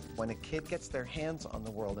positive. When a kid gets their hands on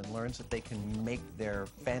the world and learns that they can make their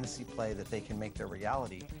fantasy play, that they can make their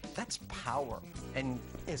reality, that's power. And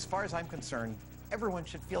as far as I'm concerned, everyone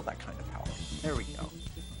should feel that kind of power. There we go.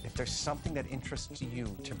 If there's something that interests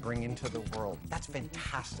you to bring into the world, that's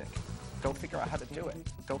fantastic. Go figure out how to do it.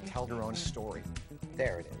 Go tell your own story.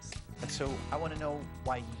 There it is. And so I want to know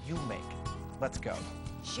why you make. Let's go.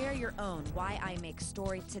 Share your own Why I Make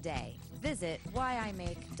story today. Visit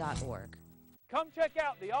whyiMake.org. come check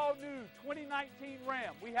out the all-new 2019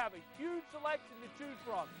 Ram. We have a huge selection to choose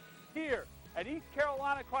from here at East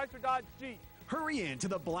Carolina Chrysler Dodge Jeep. Hurry in to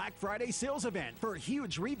the Black Friday sales event for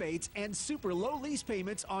huge rebates and super low lease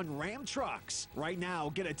payments on Ram trucks. Right now,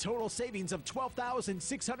 get a total savings of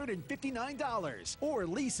 $12,659 or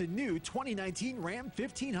lease a new 2019 Ram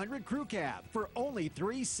 1500 Crew Cab for only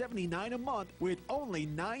 $379 a month with only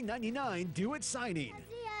 $999 due at signing.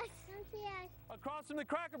 Across from the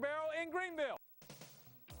Cracker Barrel in Greenville.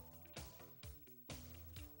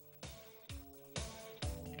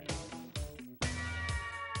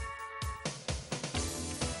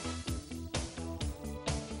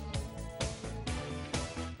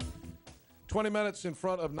 "20 minutes in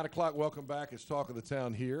front of 9 o'clock. Welcome back. It's Talk of the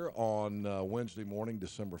Town here on Wednesday morning,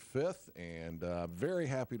 December 5th. And very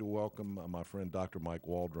happy to welcome my friend Dr. Mike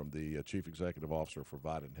Waldron, the Chief Executive Officer for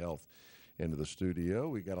Vidant Health, into the studio.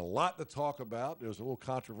 We got a lot to talk about. There's a little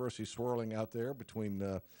controversy swirling out there between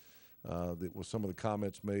with some of the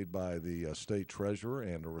comments made by the state treasurer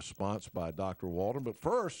and a response by Dr. Waldron. But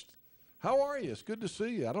first, how are you? It's good to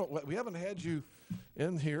see you. We haven't had you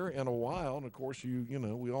in here in a while, and of course,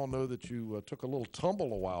 we all know that you took a little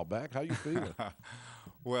tumble a while back. How you feeling?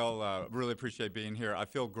 Well, really appreciate being here. I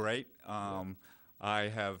feel great. I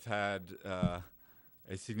have had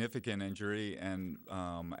a significant injury, and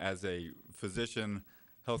as a physician,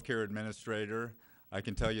 healthcare administrator, I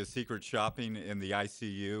can tell you secret shopping in the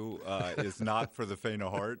ICU is not for the faint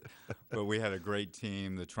of heart, but we had a great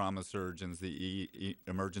team, the trauma surgeons, the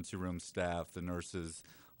emergency room staff, the nurses,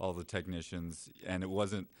 all the technicians, and it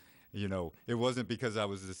wasn't because I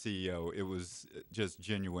was the CEO. It was just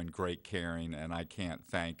genuine great caring, and I can't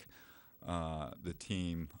thank the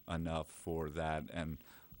team enough for that, and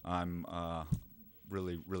I'm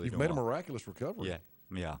really You've made a miraculous recovery.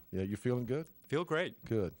 Yeah. You feeling good? Feel great.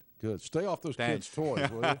 Good. Stay off those Thanks. kids'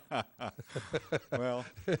 toys, will you? Well,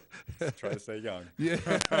 try to stay young. Yeah.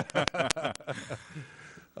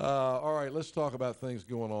 All right, let's talk about things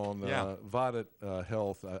going on. Vidant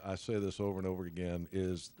Health, I say this over and over again,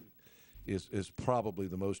 is probably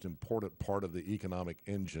the most important part of the economic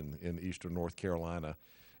engine in eastern North Carolina.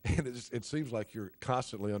 And it seems like you're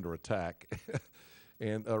constantly under attack.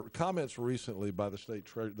 And comments recently by the state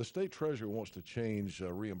treasurer. The state treasurer wants to change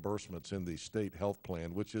reimbursements in the state health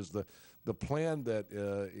plan, which is the plan that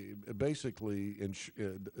basically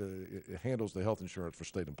handles the health insurance for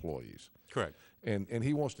state employees. Correct. And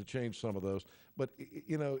he wants to change some of those. But,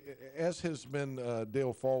 as has been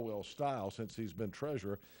Dale Falwell's style since he's been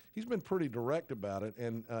treasurer, he's been pretty direct about it.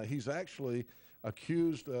 And he's actually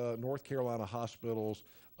accused North Carolina hospitals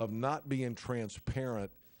of not being transparent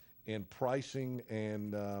in pricing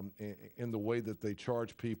and in the way that they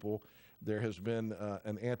charge people. There has been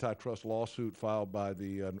an antitrust lawsuit filed by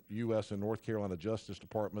the U.S. and North Carolina Justice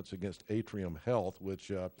Departments against Atrium Health,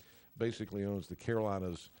 which basically owns the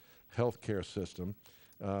Carolinas healthcare system.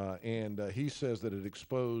 And he says that it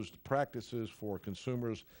exposed practices for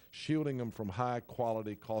consumers, shielding them from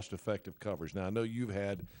high-quality, cost-effective coverage. Now, I know you've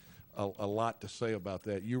had a lot to say about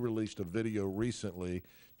that. You released a video recently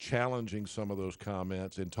challenging some of those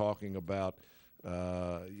comments and talking about,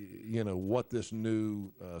 what this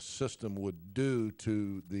new system would do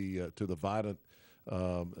to the Vidant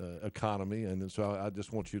economy. And so I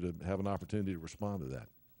just want you to have an opportunity to respond to that.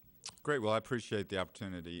 Great. Well, I appreciate the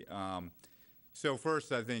opportunity. So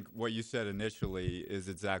first, I think what you said initially is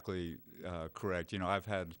exactly correct. I've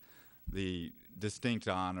had the distinct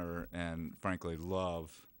honor and, frankly,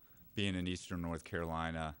 love being in eastern North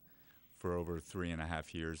Carolina for over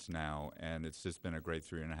 3.5 years now, and it's just been a great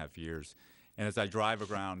 3.5 years. And as I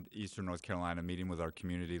drive around eastern North Carolina, meeting with our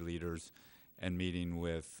community leaders and meeting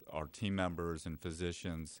with our team members and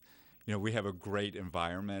physicians, we have a great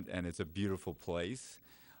environment, and it's a beautiful place.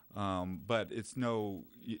 But it's no,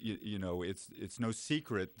 it's no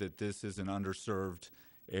secret that this is an underserved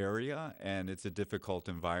area, and it's a difficult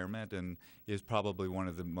environment, and is probably one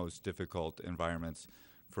of the most difficult environments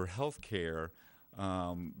for healthcare,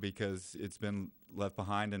 because it's been left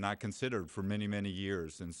behind and not considered for many, many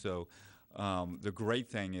years. And so the great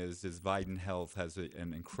thing is Vidant Health has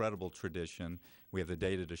an incredible tradition. We have the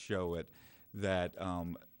data to show it, that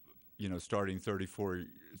starting 30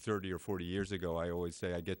 or 40 years ago, I always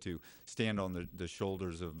say I get to stand on the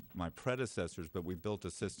shoulders of my predecessors, but we built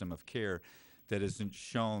a system of care that isn't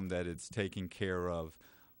shown that it's taking care of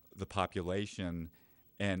the population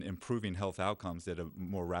and improving health outcomes at a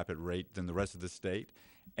more rapid rate than the rest of the state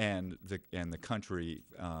and the country,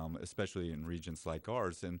 especially in regions like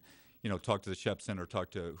ours. And talk to the Shep Center,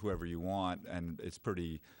 talk to whoever you want, and it's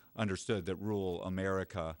pretty understood that rural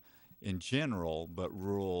America in general, but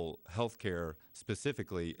rural healthcare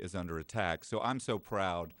specifically is under attack. So I'm so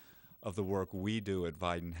proud of the work we do at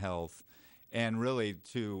Vidant Health, and really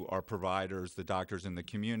to our providers, the doctors in the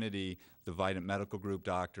community, the Vidant Medical Group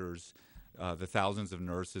doctors, the thousands of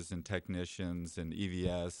nurses and technicians and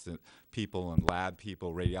EVS and people and lab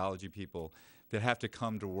people, radiology people that have to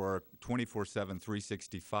come to work 24/7,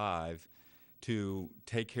 365 to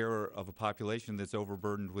take care of a population that's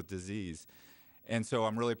overburdened with disease. And so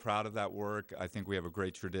I'm really proud of that work. I think we have a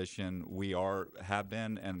great tradition. We have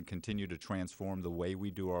been and continue to transform the way we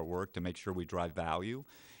do our work to make sure we drive value,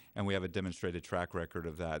 and we have a demonstrated track record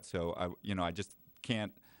of that. So I just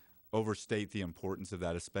can't overstate the importance of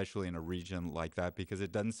that, especially in a region like that, because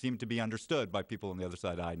it doesn't seem to be understood by people on the other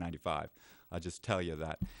side of I-95. I'll just tell you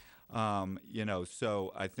that.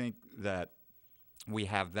 So I think that we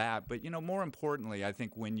have that. But, more importantly, I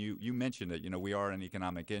think when you mentioned it, we are an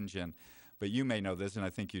economic engine, but you may know this, and I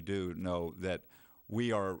think you do know that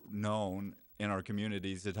we are known in our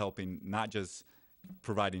communities at helping not just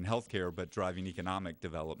providing health care, but driving economic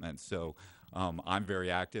development. So I'm very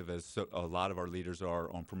active, as a lot of our leaders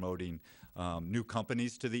are, on promoting new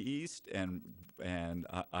companies to the East, and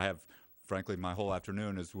I have, frankly, my whole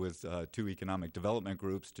afternoon is with 2 economic development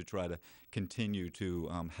groups to try to continue to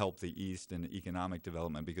help the East in economic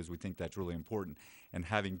development, because we think that's really important, and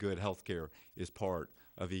having good health care is part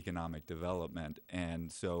of economic development.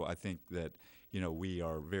 And so I think that we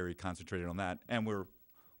are very concentrated on that, and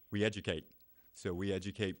we educate. So we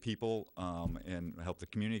educate people and help the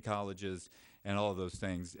community colleges and all of those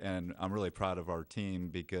things. And I'm really proud of our team,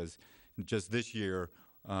 because just this year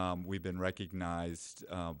we've been recognized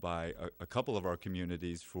by a couple of our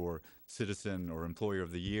communities for Citizen or Employer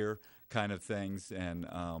of the Year kind of things. And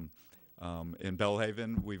in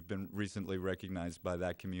Belhaven, we've been recently recognized by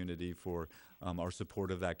that community for our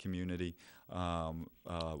support of that community. And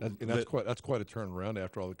that's quite a turnaround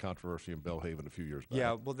after all the controversy in Belhaven a few years back.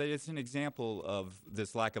 Yeah, well, it's an example of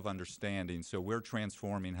this lack of understanding. So we're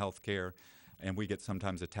transforming healthcare, and we get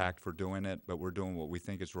sometimes attacked for doing it, but we're doing what we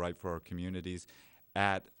think is right for our communities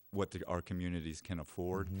at what our communities can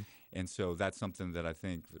afford. Mm-hmm. And so that's something that I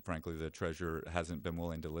think, frankly, the treasurer hasn't been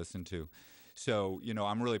willing to listen to. So,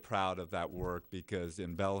 I'm really proud of that work, because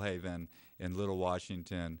in Belhaven, in Little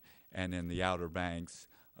Washington, and in the Outer Banks,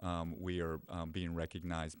 we are being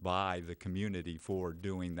recognized by the community for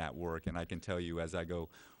doing that work. And I can tell you, as I go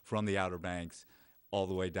from the Outer Banks all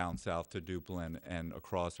the way down south to Duplin and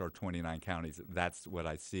across our 29 counties, that's what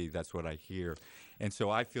I see, that's what I hear. And so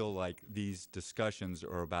I feel like these discussions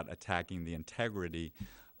are about attacking the integrity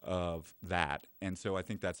of that. And so I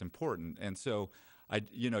think that's important. And so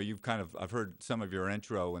I've heard some of your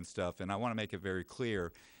intro and stuff, and I want to make it very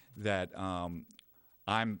clear that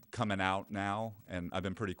I'm coming out now, and I've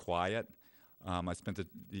been pretty quiet. I spent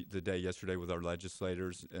the day yesterday with our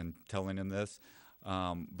legislators and telling them this,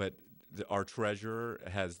 but our treasurer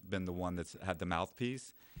has been the one that's had the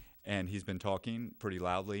mouthpiece, and he's been talking pretty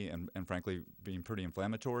loudly and frankly being pretty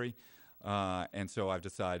inflammatory. And so I've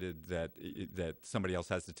decided that somebody else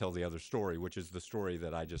has to tell the other story, which is the story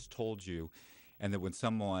that I just told you. And that when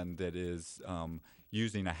someone that is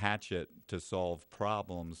using a hatchet to solve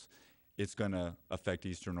problems, it's going to affect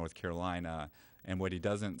Eastern North Carolina. And what he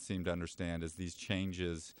doesn't seem to understand is these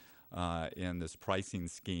changes in this pricing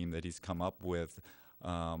scheme that he's come up with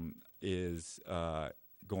is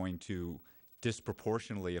going to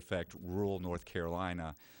disproportionately affect rural North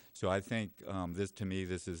Carolina. So I think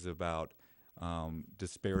this is about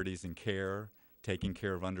disparities in care, taking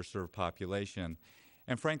care of underserved population.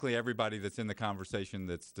 And frankly, everybody that's in the conversation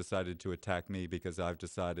that's decided to attack me because I've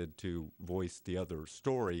decided to voice the other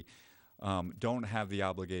story don't have the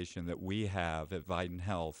obligation that we have at Vidant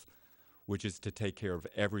Health, which is to take care of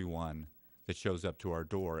everyone that shows up to our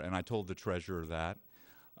door. And I told the treasurer that,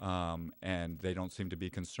 and they don't seem to be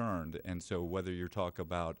concerned. And so whether you talk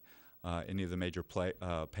about any of the major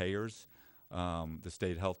payers, the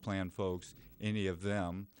state health plan folks, any of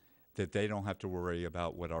them, that they don't have to worry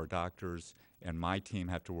about what our doctors and my team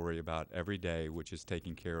have to worry about every day, which is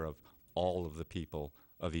taking care of all of the people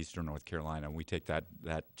of Eastern North Carolina. And we take that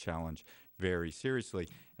challenge very seriously.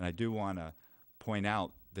 And I do want to point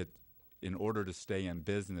out that in order to stay in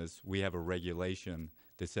business, we have a regulation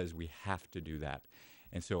that says we have to do that.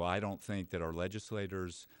 And so I don't think that our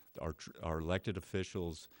legislators, our elected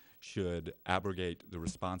officials should abrogate the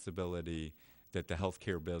responsibility that the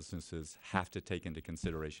healthcare businesses have to take into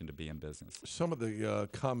consideration to be in business. Some of the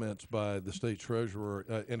comments by the state treasurer,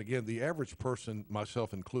 and again, the average person,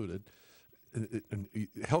 myself included,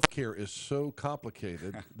 healthcare is so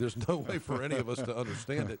complicated, there's no way for any of us to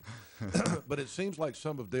understand it. But it seems like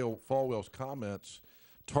some of Dale Falwell's comments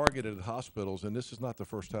targeted at hospitals, and this is not the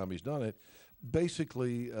first time he's done it.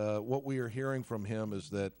 Basically, what we are hearing from him is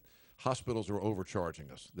that hospitals are overcharging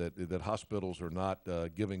us, that hospitals are not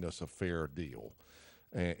giving us a fair deal,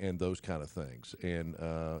 and those kind of things. And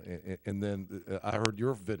then I heard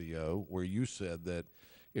your video where you said that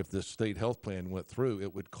if this state health plan went through,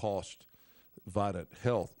 it would cost Vidant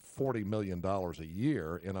Health $40 million a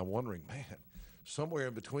year. And I'm wondering, man, somewhere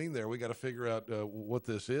in between there, we got to figure out what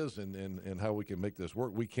this is and how we can make this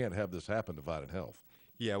work. We can't have this happen to Vidant Health.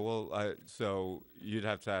 Yeah, well, so you'd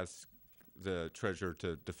have to ask the treasurer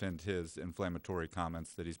to defend his inflammatory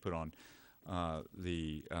comments that he's put on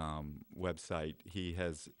the website. He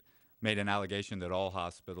has made an allegation that all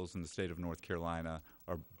hospitals in the state of North Carolina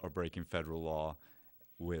are breaking federal law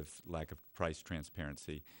with lack of price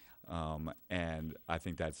transparency. And I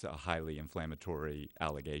think that's a highly inflammatory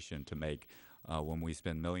allegation to make when we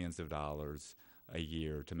spend millions of dollars a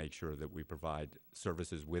year to make sure that we provide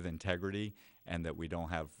services with integrity and that we don't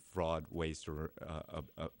have fraud, waste, or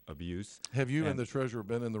abuse. Have you and the treasurer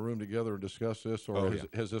been in the room together and discussed this, or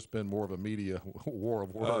has this been more of a media war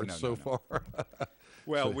of words so far?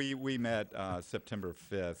 Well, we met September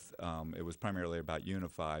 5th. It was primarily about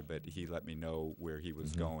Unify, but he let me know where he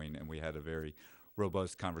was going, and we had a very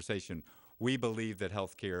robust conversation. We believe that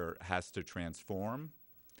healthcare has to transform,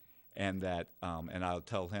 and that, and I'll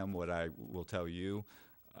tell him what I will tell you.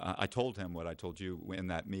 I told him what I told you in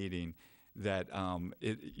that meeting, that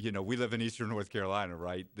we live in Eastern North Carolina,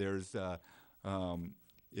 right? There's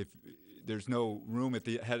if there's no room at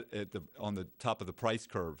the head on the top of the price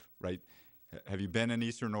curve, right? Have you been in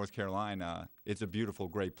Eastern North Carolina? It's a beautiful,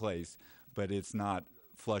 great place, but it's not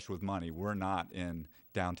flush with money. We're not in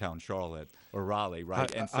downtown Charlotte or Raleigh,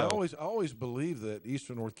 right? I always believe that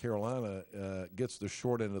Eastern North Carolina gets the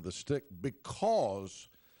short end of the stick because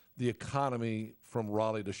the economy from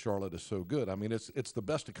Raleigh to Charlotte is so good. I mean, it's the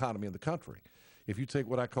best economy in the country. If you take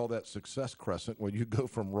what I call that success crescent, when you go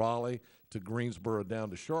from Raleigh to Greensboro down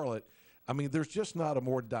to Charlotte, I mean, there's just not a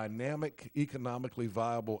more dynamic, economically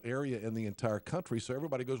viable area in the entire country. So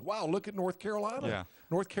everybody goes, wow, look at North Carolina. Yeah.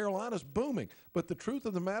 North Carolina's booming. But the truth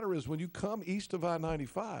of the matter is when you come east of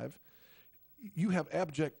I-95, you have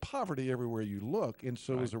abject poverty everywhere you look. And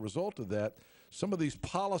so as a result of that, some of these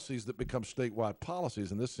policies that become statewide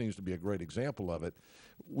policies, and this seems to be a great example of it,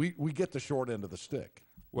 we get the short end of the stick.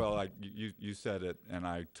 Well, you said it, and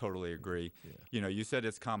I totally agree. Yeah. You know, you said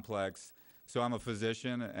it's complex. So I'm a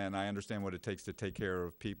physician, and I understand what it takes to take care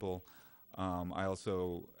of people. I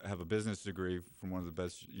also have a business degree from one of the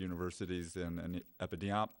best universities and an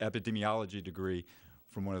epidemiology degree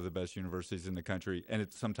from one of the best universities in the country. And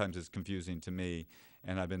it sometimes is confusing to me,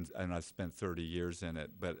 and I've spent 30 years in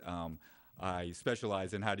it. But I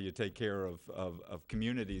specialize in how do you take care of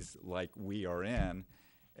communities like we are in,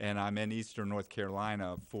 and I'm in Eastern North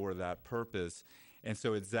Carolina for that purpose. And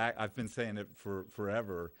so I've been saying it for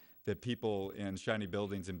forever, that people in shiny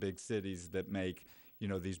buildings in big cities that make,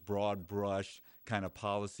 these broad brush kind of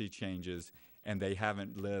policy changes, and they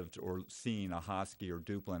haven't lived or seen a Hosky or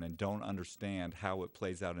Duplin and don't understand how it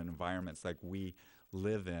plays out in environments like we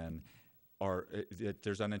live in,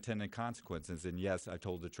 there's unintended consequences. And yes, I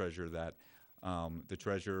told the treasurer that. The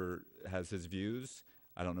treasurer has his views.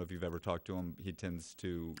 I don't know if you've ever talked to him. He tends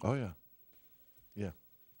to... Oh, yeah. Yeah.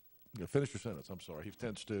 Yeah, finish your sentence. I'm sorry. He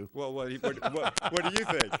tends to. Well, what do you think?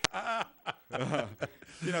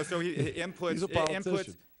 So he inputs. He's a politician.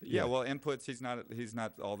 Inputs. Yeah. Well, inputs. He's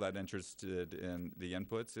not all that interested in the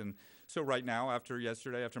inputs. And so right now, after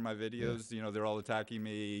my videos, they're all attacking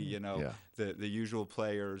me. The usual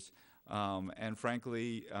players. And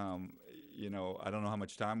frankly, I don't know how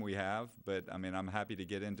much time we have, but I mean, I'm happy to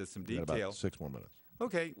get into some detail. About 6 more minutes.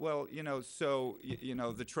 Okay, well,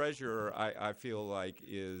 the treasurer, I feel like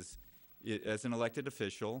as an elected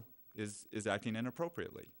official, is acting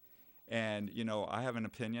inappropriately. And, I have an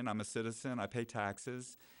opinion. I'm a citizen. I pay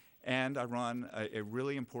taxes. And I run a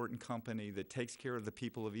really important company that takes care of the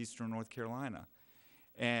people of Eastern North Carolina.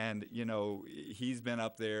 And, he's been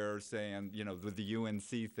up there saying, with the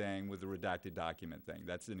UNC thing, with the redacted document thing.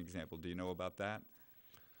 That's an example. Do you know about that?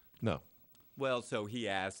 No. Well, so he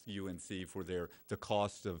asked UNC for the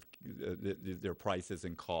cost of their prices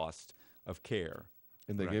and cost of care.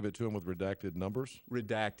 And they gave it to him with redacted numbers?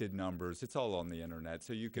 Redacted numbers. It's all on the internet,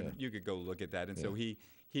 so you could go look at that. And so he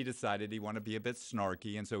decided he wanted to be a bit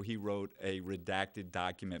snarky, and so he wrote a redacted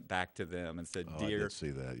document back to them and said, "Dear, I did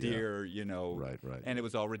see that. Dear, right." And it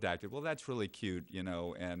was all redacted. Well, that's really cute,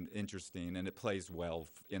 and interesting, and it plays well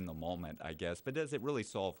in the moment, I guess. But does it really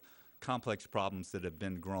solve complex problems that have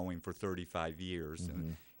been growing for 35 years?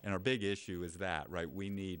 Mm-hmm. And our big issue is that, right? We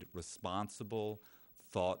need responsible,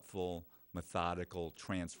 thoughtful methodical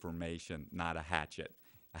transformation, not a hatchet.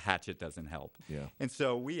 A hatchet doesn't help. Yeah. And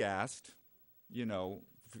so we asked,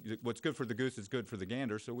 what's good for the goose is good for the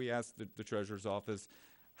gander. So we asked the Treasurer's Office,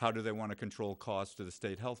 how do they want to control costs to the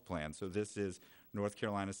state health plan? So this is North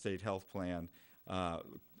Carolina State Health Plan,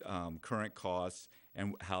 current costs,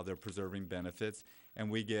 and how they're preserving benefits. And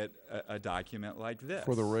we get a document like this.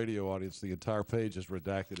 For the radio audience, the entire page is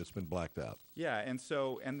redacted. It's been blacked out. Yeah, and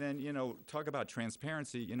then, talk about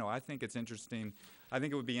transparency. I think it's interesting. I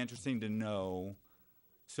think it would be interesting to know,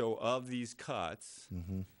 so of these cuts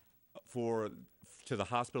to the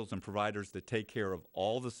hospitals and providers that take care of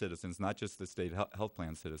all the citizens, not just the state health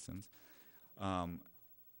plan citizens, how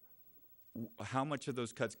much of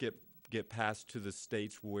those cuts get passed to the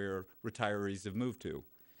states where retirees have moved to?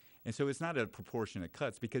 And so it's not a proportionate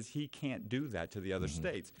cuts because he can't do that to the other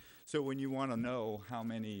states. So when you want to know how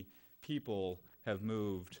many people have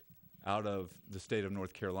moved out of the state of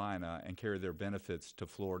North Carolina and carry their benefits to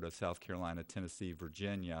Florida, South Carolina, Tennessee,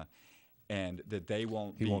 Virginia, and that they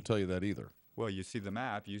won't He won't tell you that either. Well, you see the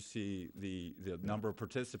map, you see the number of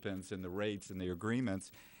participants and the rates and the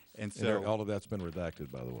agreements. And so all of that's been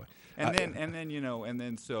redacted, by the way. And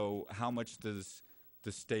then so how much does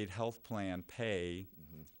the state health plan pay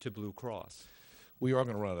to Blue Cross? We are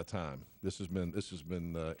going to run out of time. This has been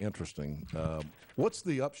interesting. What's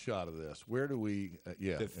the upshot of this? Where do we?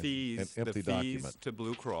 The fees to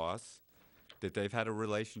Blue Cross that they've had a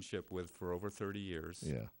relationship with for over 30 years.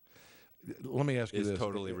 Yeah. Let me ask you this: is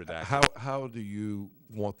totally redacted. How do you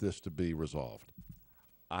want this to be resolved?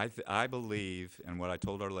 I believe, and what I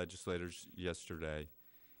told our legislators yesterday,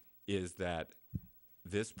 is that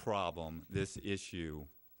this problem, this issue,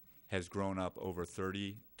 has grown up over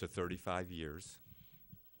 30 to 35 years,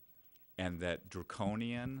 and that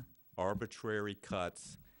draconian, arbitrary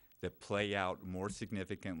cuts that play out more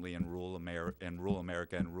significantly in rural America and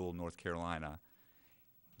rural North Carolina,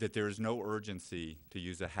 that there is no urgency to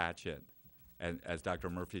use a hatchet, as Dr.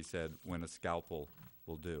 Murphy said, when a scalpel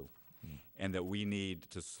will do. And that we need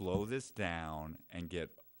to slow this down and get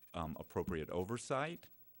appropriate oversight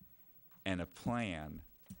and a plan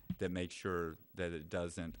that makes sure that it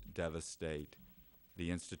doesn't devastate the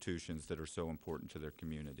institutions that are so important to their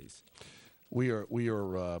communities. We're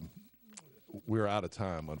out of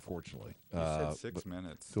time, unfortunately. You said 6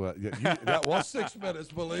 minutes. So, that was 6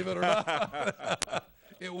 minutes, believe it or not.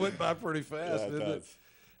 It went by pretty fast, didn't it?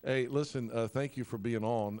 Hey, listen, thank you for being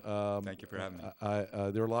on. Thank you for having me.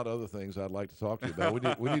 There are a lot of other things I'd like to talk to you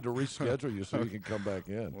about. We need to reschedule you so you can come back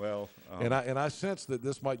in. Well, and I sense that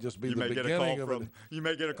this might just be the beginning of it. You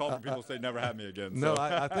may get a call from people say never have me again. No,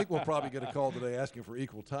 I think we'll probably get a call today asking for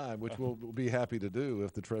equal time, which we'll be happy to do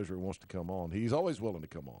if the treasurer wants to come on. He's always willing to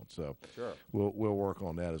come on, so sure. We'll work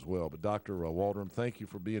on that as well. But Dr. Waldron, thank you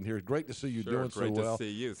for being here. Great to see you doing so well. Great to see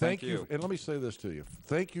you. Thank you. And let me say this to you.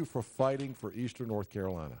 Thank you for fighting for Eastern North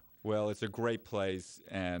Carolina. Well, it's a great place,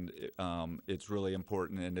 and it's really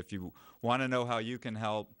important. And if you want to know how you can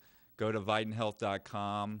help, go to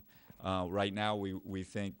VidenHealth.com. Right now, we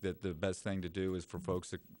think that the best thing to do is for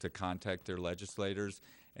folks to contact their legislators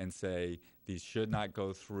and say these should not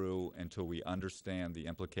go through until we understand the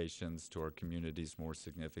implications to our communities more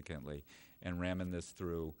significantly. And ramming this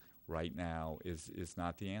through right now is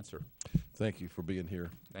not the answer. Thank you for being here.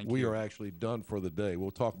 Thank we you. are actually done for the day.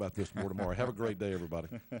 We'll talk about this more tomorrow. Have a great day, everybody.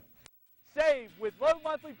 Save with low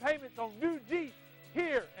monthly payments on new Jeep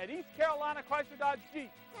here at East Carolina Chrysler Dodge Jeep.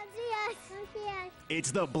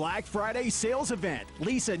 It's the Black Friday sales event.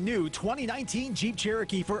 Lease a new 2019 Jeep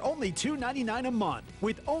Cherokee for only $299 a month.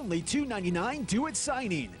 With only $299 due at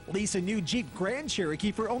signing. Lease a new Jeep Grand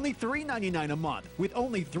Cherokee for only $399 a month. With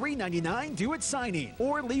only $399 due at signing.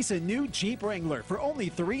 Or lease a new Jeep Wrangler for only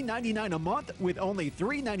 $399 a month with only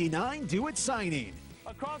 $399 due at signing.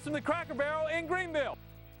 Across from the Cracker Barrel in Greenville.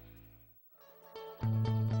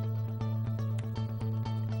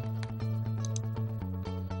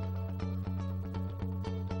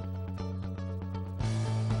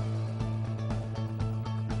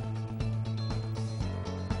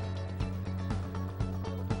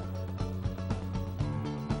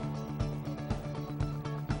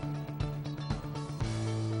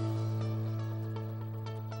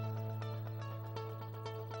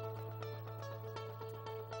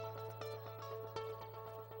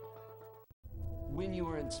 When you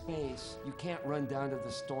are in space, you can't run down to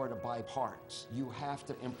the store to buy parts. You have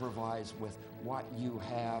to improvise with what you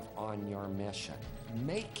have on your mission.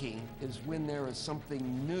 Making is when there is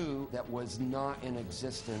something new that was not in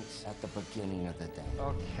existence at the beginning of the day.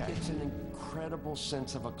 Okay. It's an incredible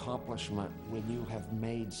sense of accomplishment when you have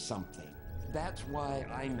made something. That's why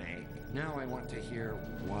I make. Now I want to hear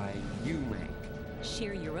why you make.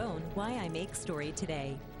 Share your own Why I Make story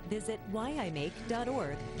today. Visit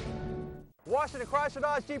whyimake.org. Washington Chrysler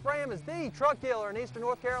Dodge Jeep Ram is the truck dealer in Eastern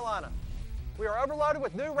North Carolina. We are overloaded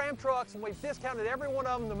with new Ram trucks, and we've discounted every one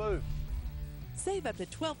of them to move. Save up to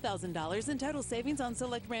 $12,000 in total savings on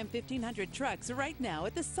select Ram 1500 trucks right now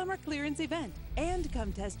at the summer clearance event. And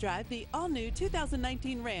come test drive the all-new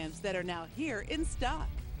 2019 Rams that are now here in stock.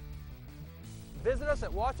 Visit us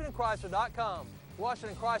at WashingtonChrysler.com.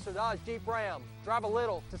 Washington Chrysler Dodge Jeep Ram. Drive a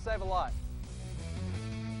little to save a lot.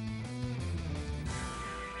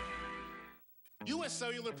 U.S.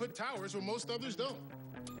 Cellular put towers where most others don't.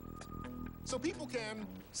 So people can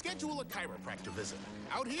schedule a chiropractor visit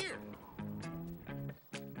out here.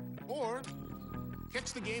 Or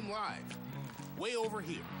catch the game live, way over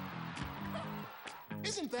here.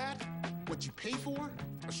 Isn't that what you pay for?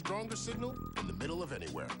 A stronger signal in the middle of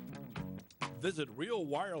anywhere. Visit Real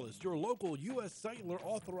Wireless, your local U.S. Cellular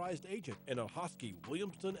authorized agent in Ahoskie,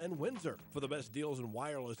 Williamston, and Windsor for the best deals in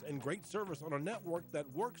wireless and great service on a network that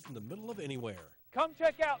works in the middle of anywhere. Come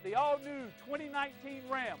check out the all-new 2019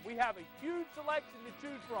 Ram. We have a huge selection to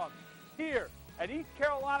choose from here at East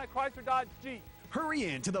Carolina Chrysler Dodge Jeep. Hurry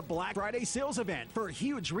in to the Black Friday sales event for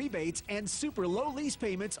huge rebates and super low lease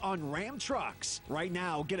payments on Ram trucks. Right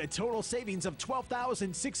now, get a total savings of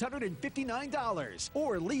 $12,659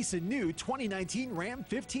 or lease a new 2019 Ram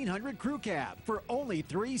 1500 Crew Cab for only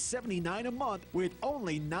 $379 a month with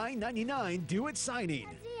only $999 due at signing.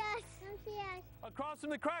 Across from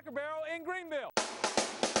the Cracker Barrel in Greenville.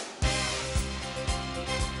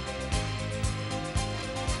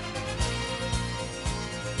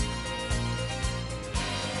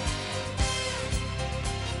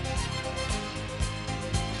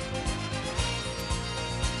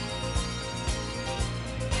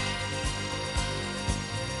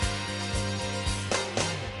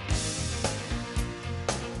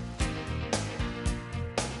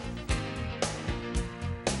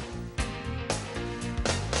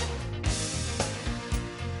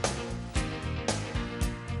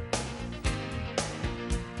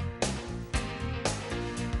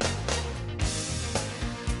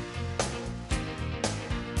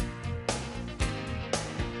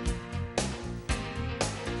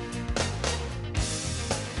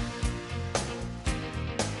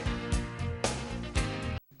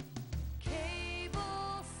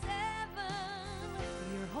 Cable 7,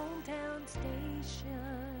 your hometown station.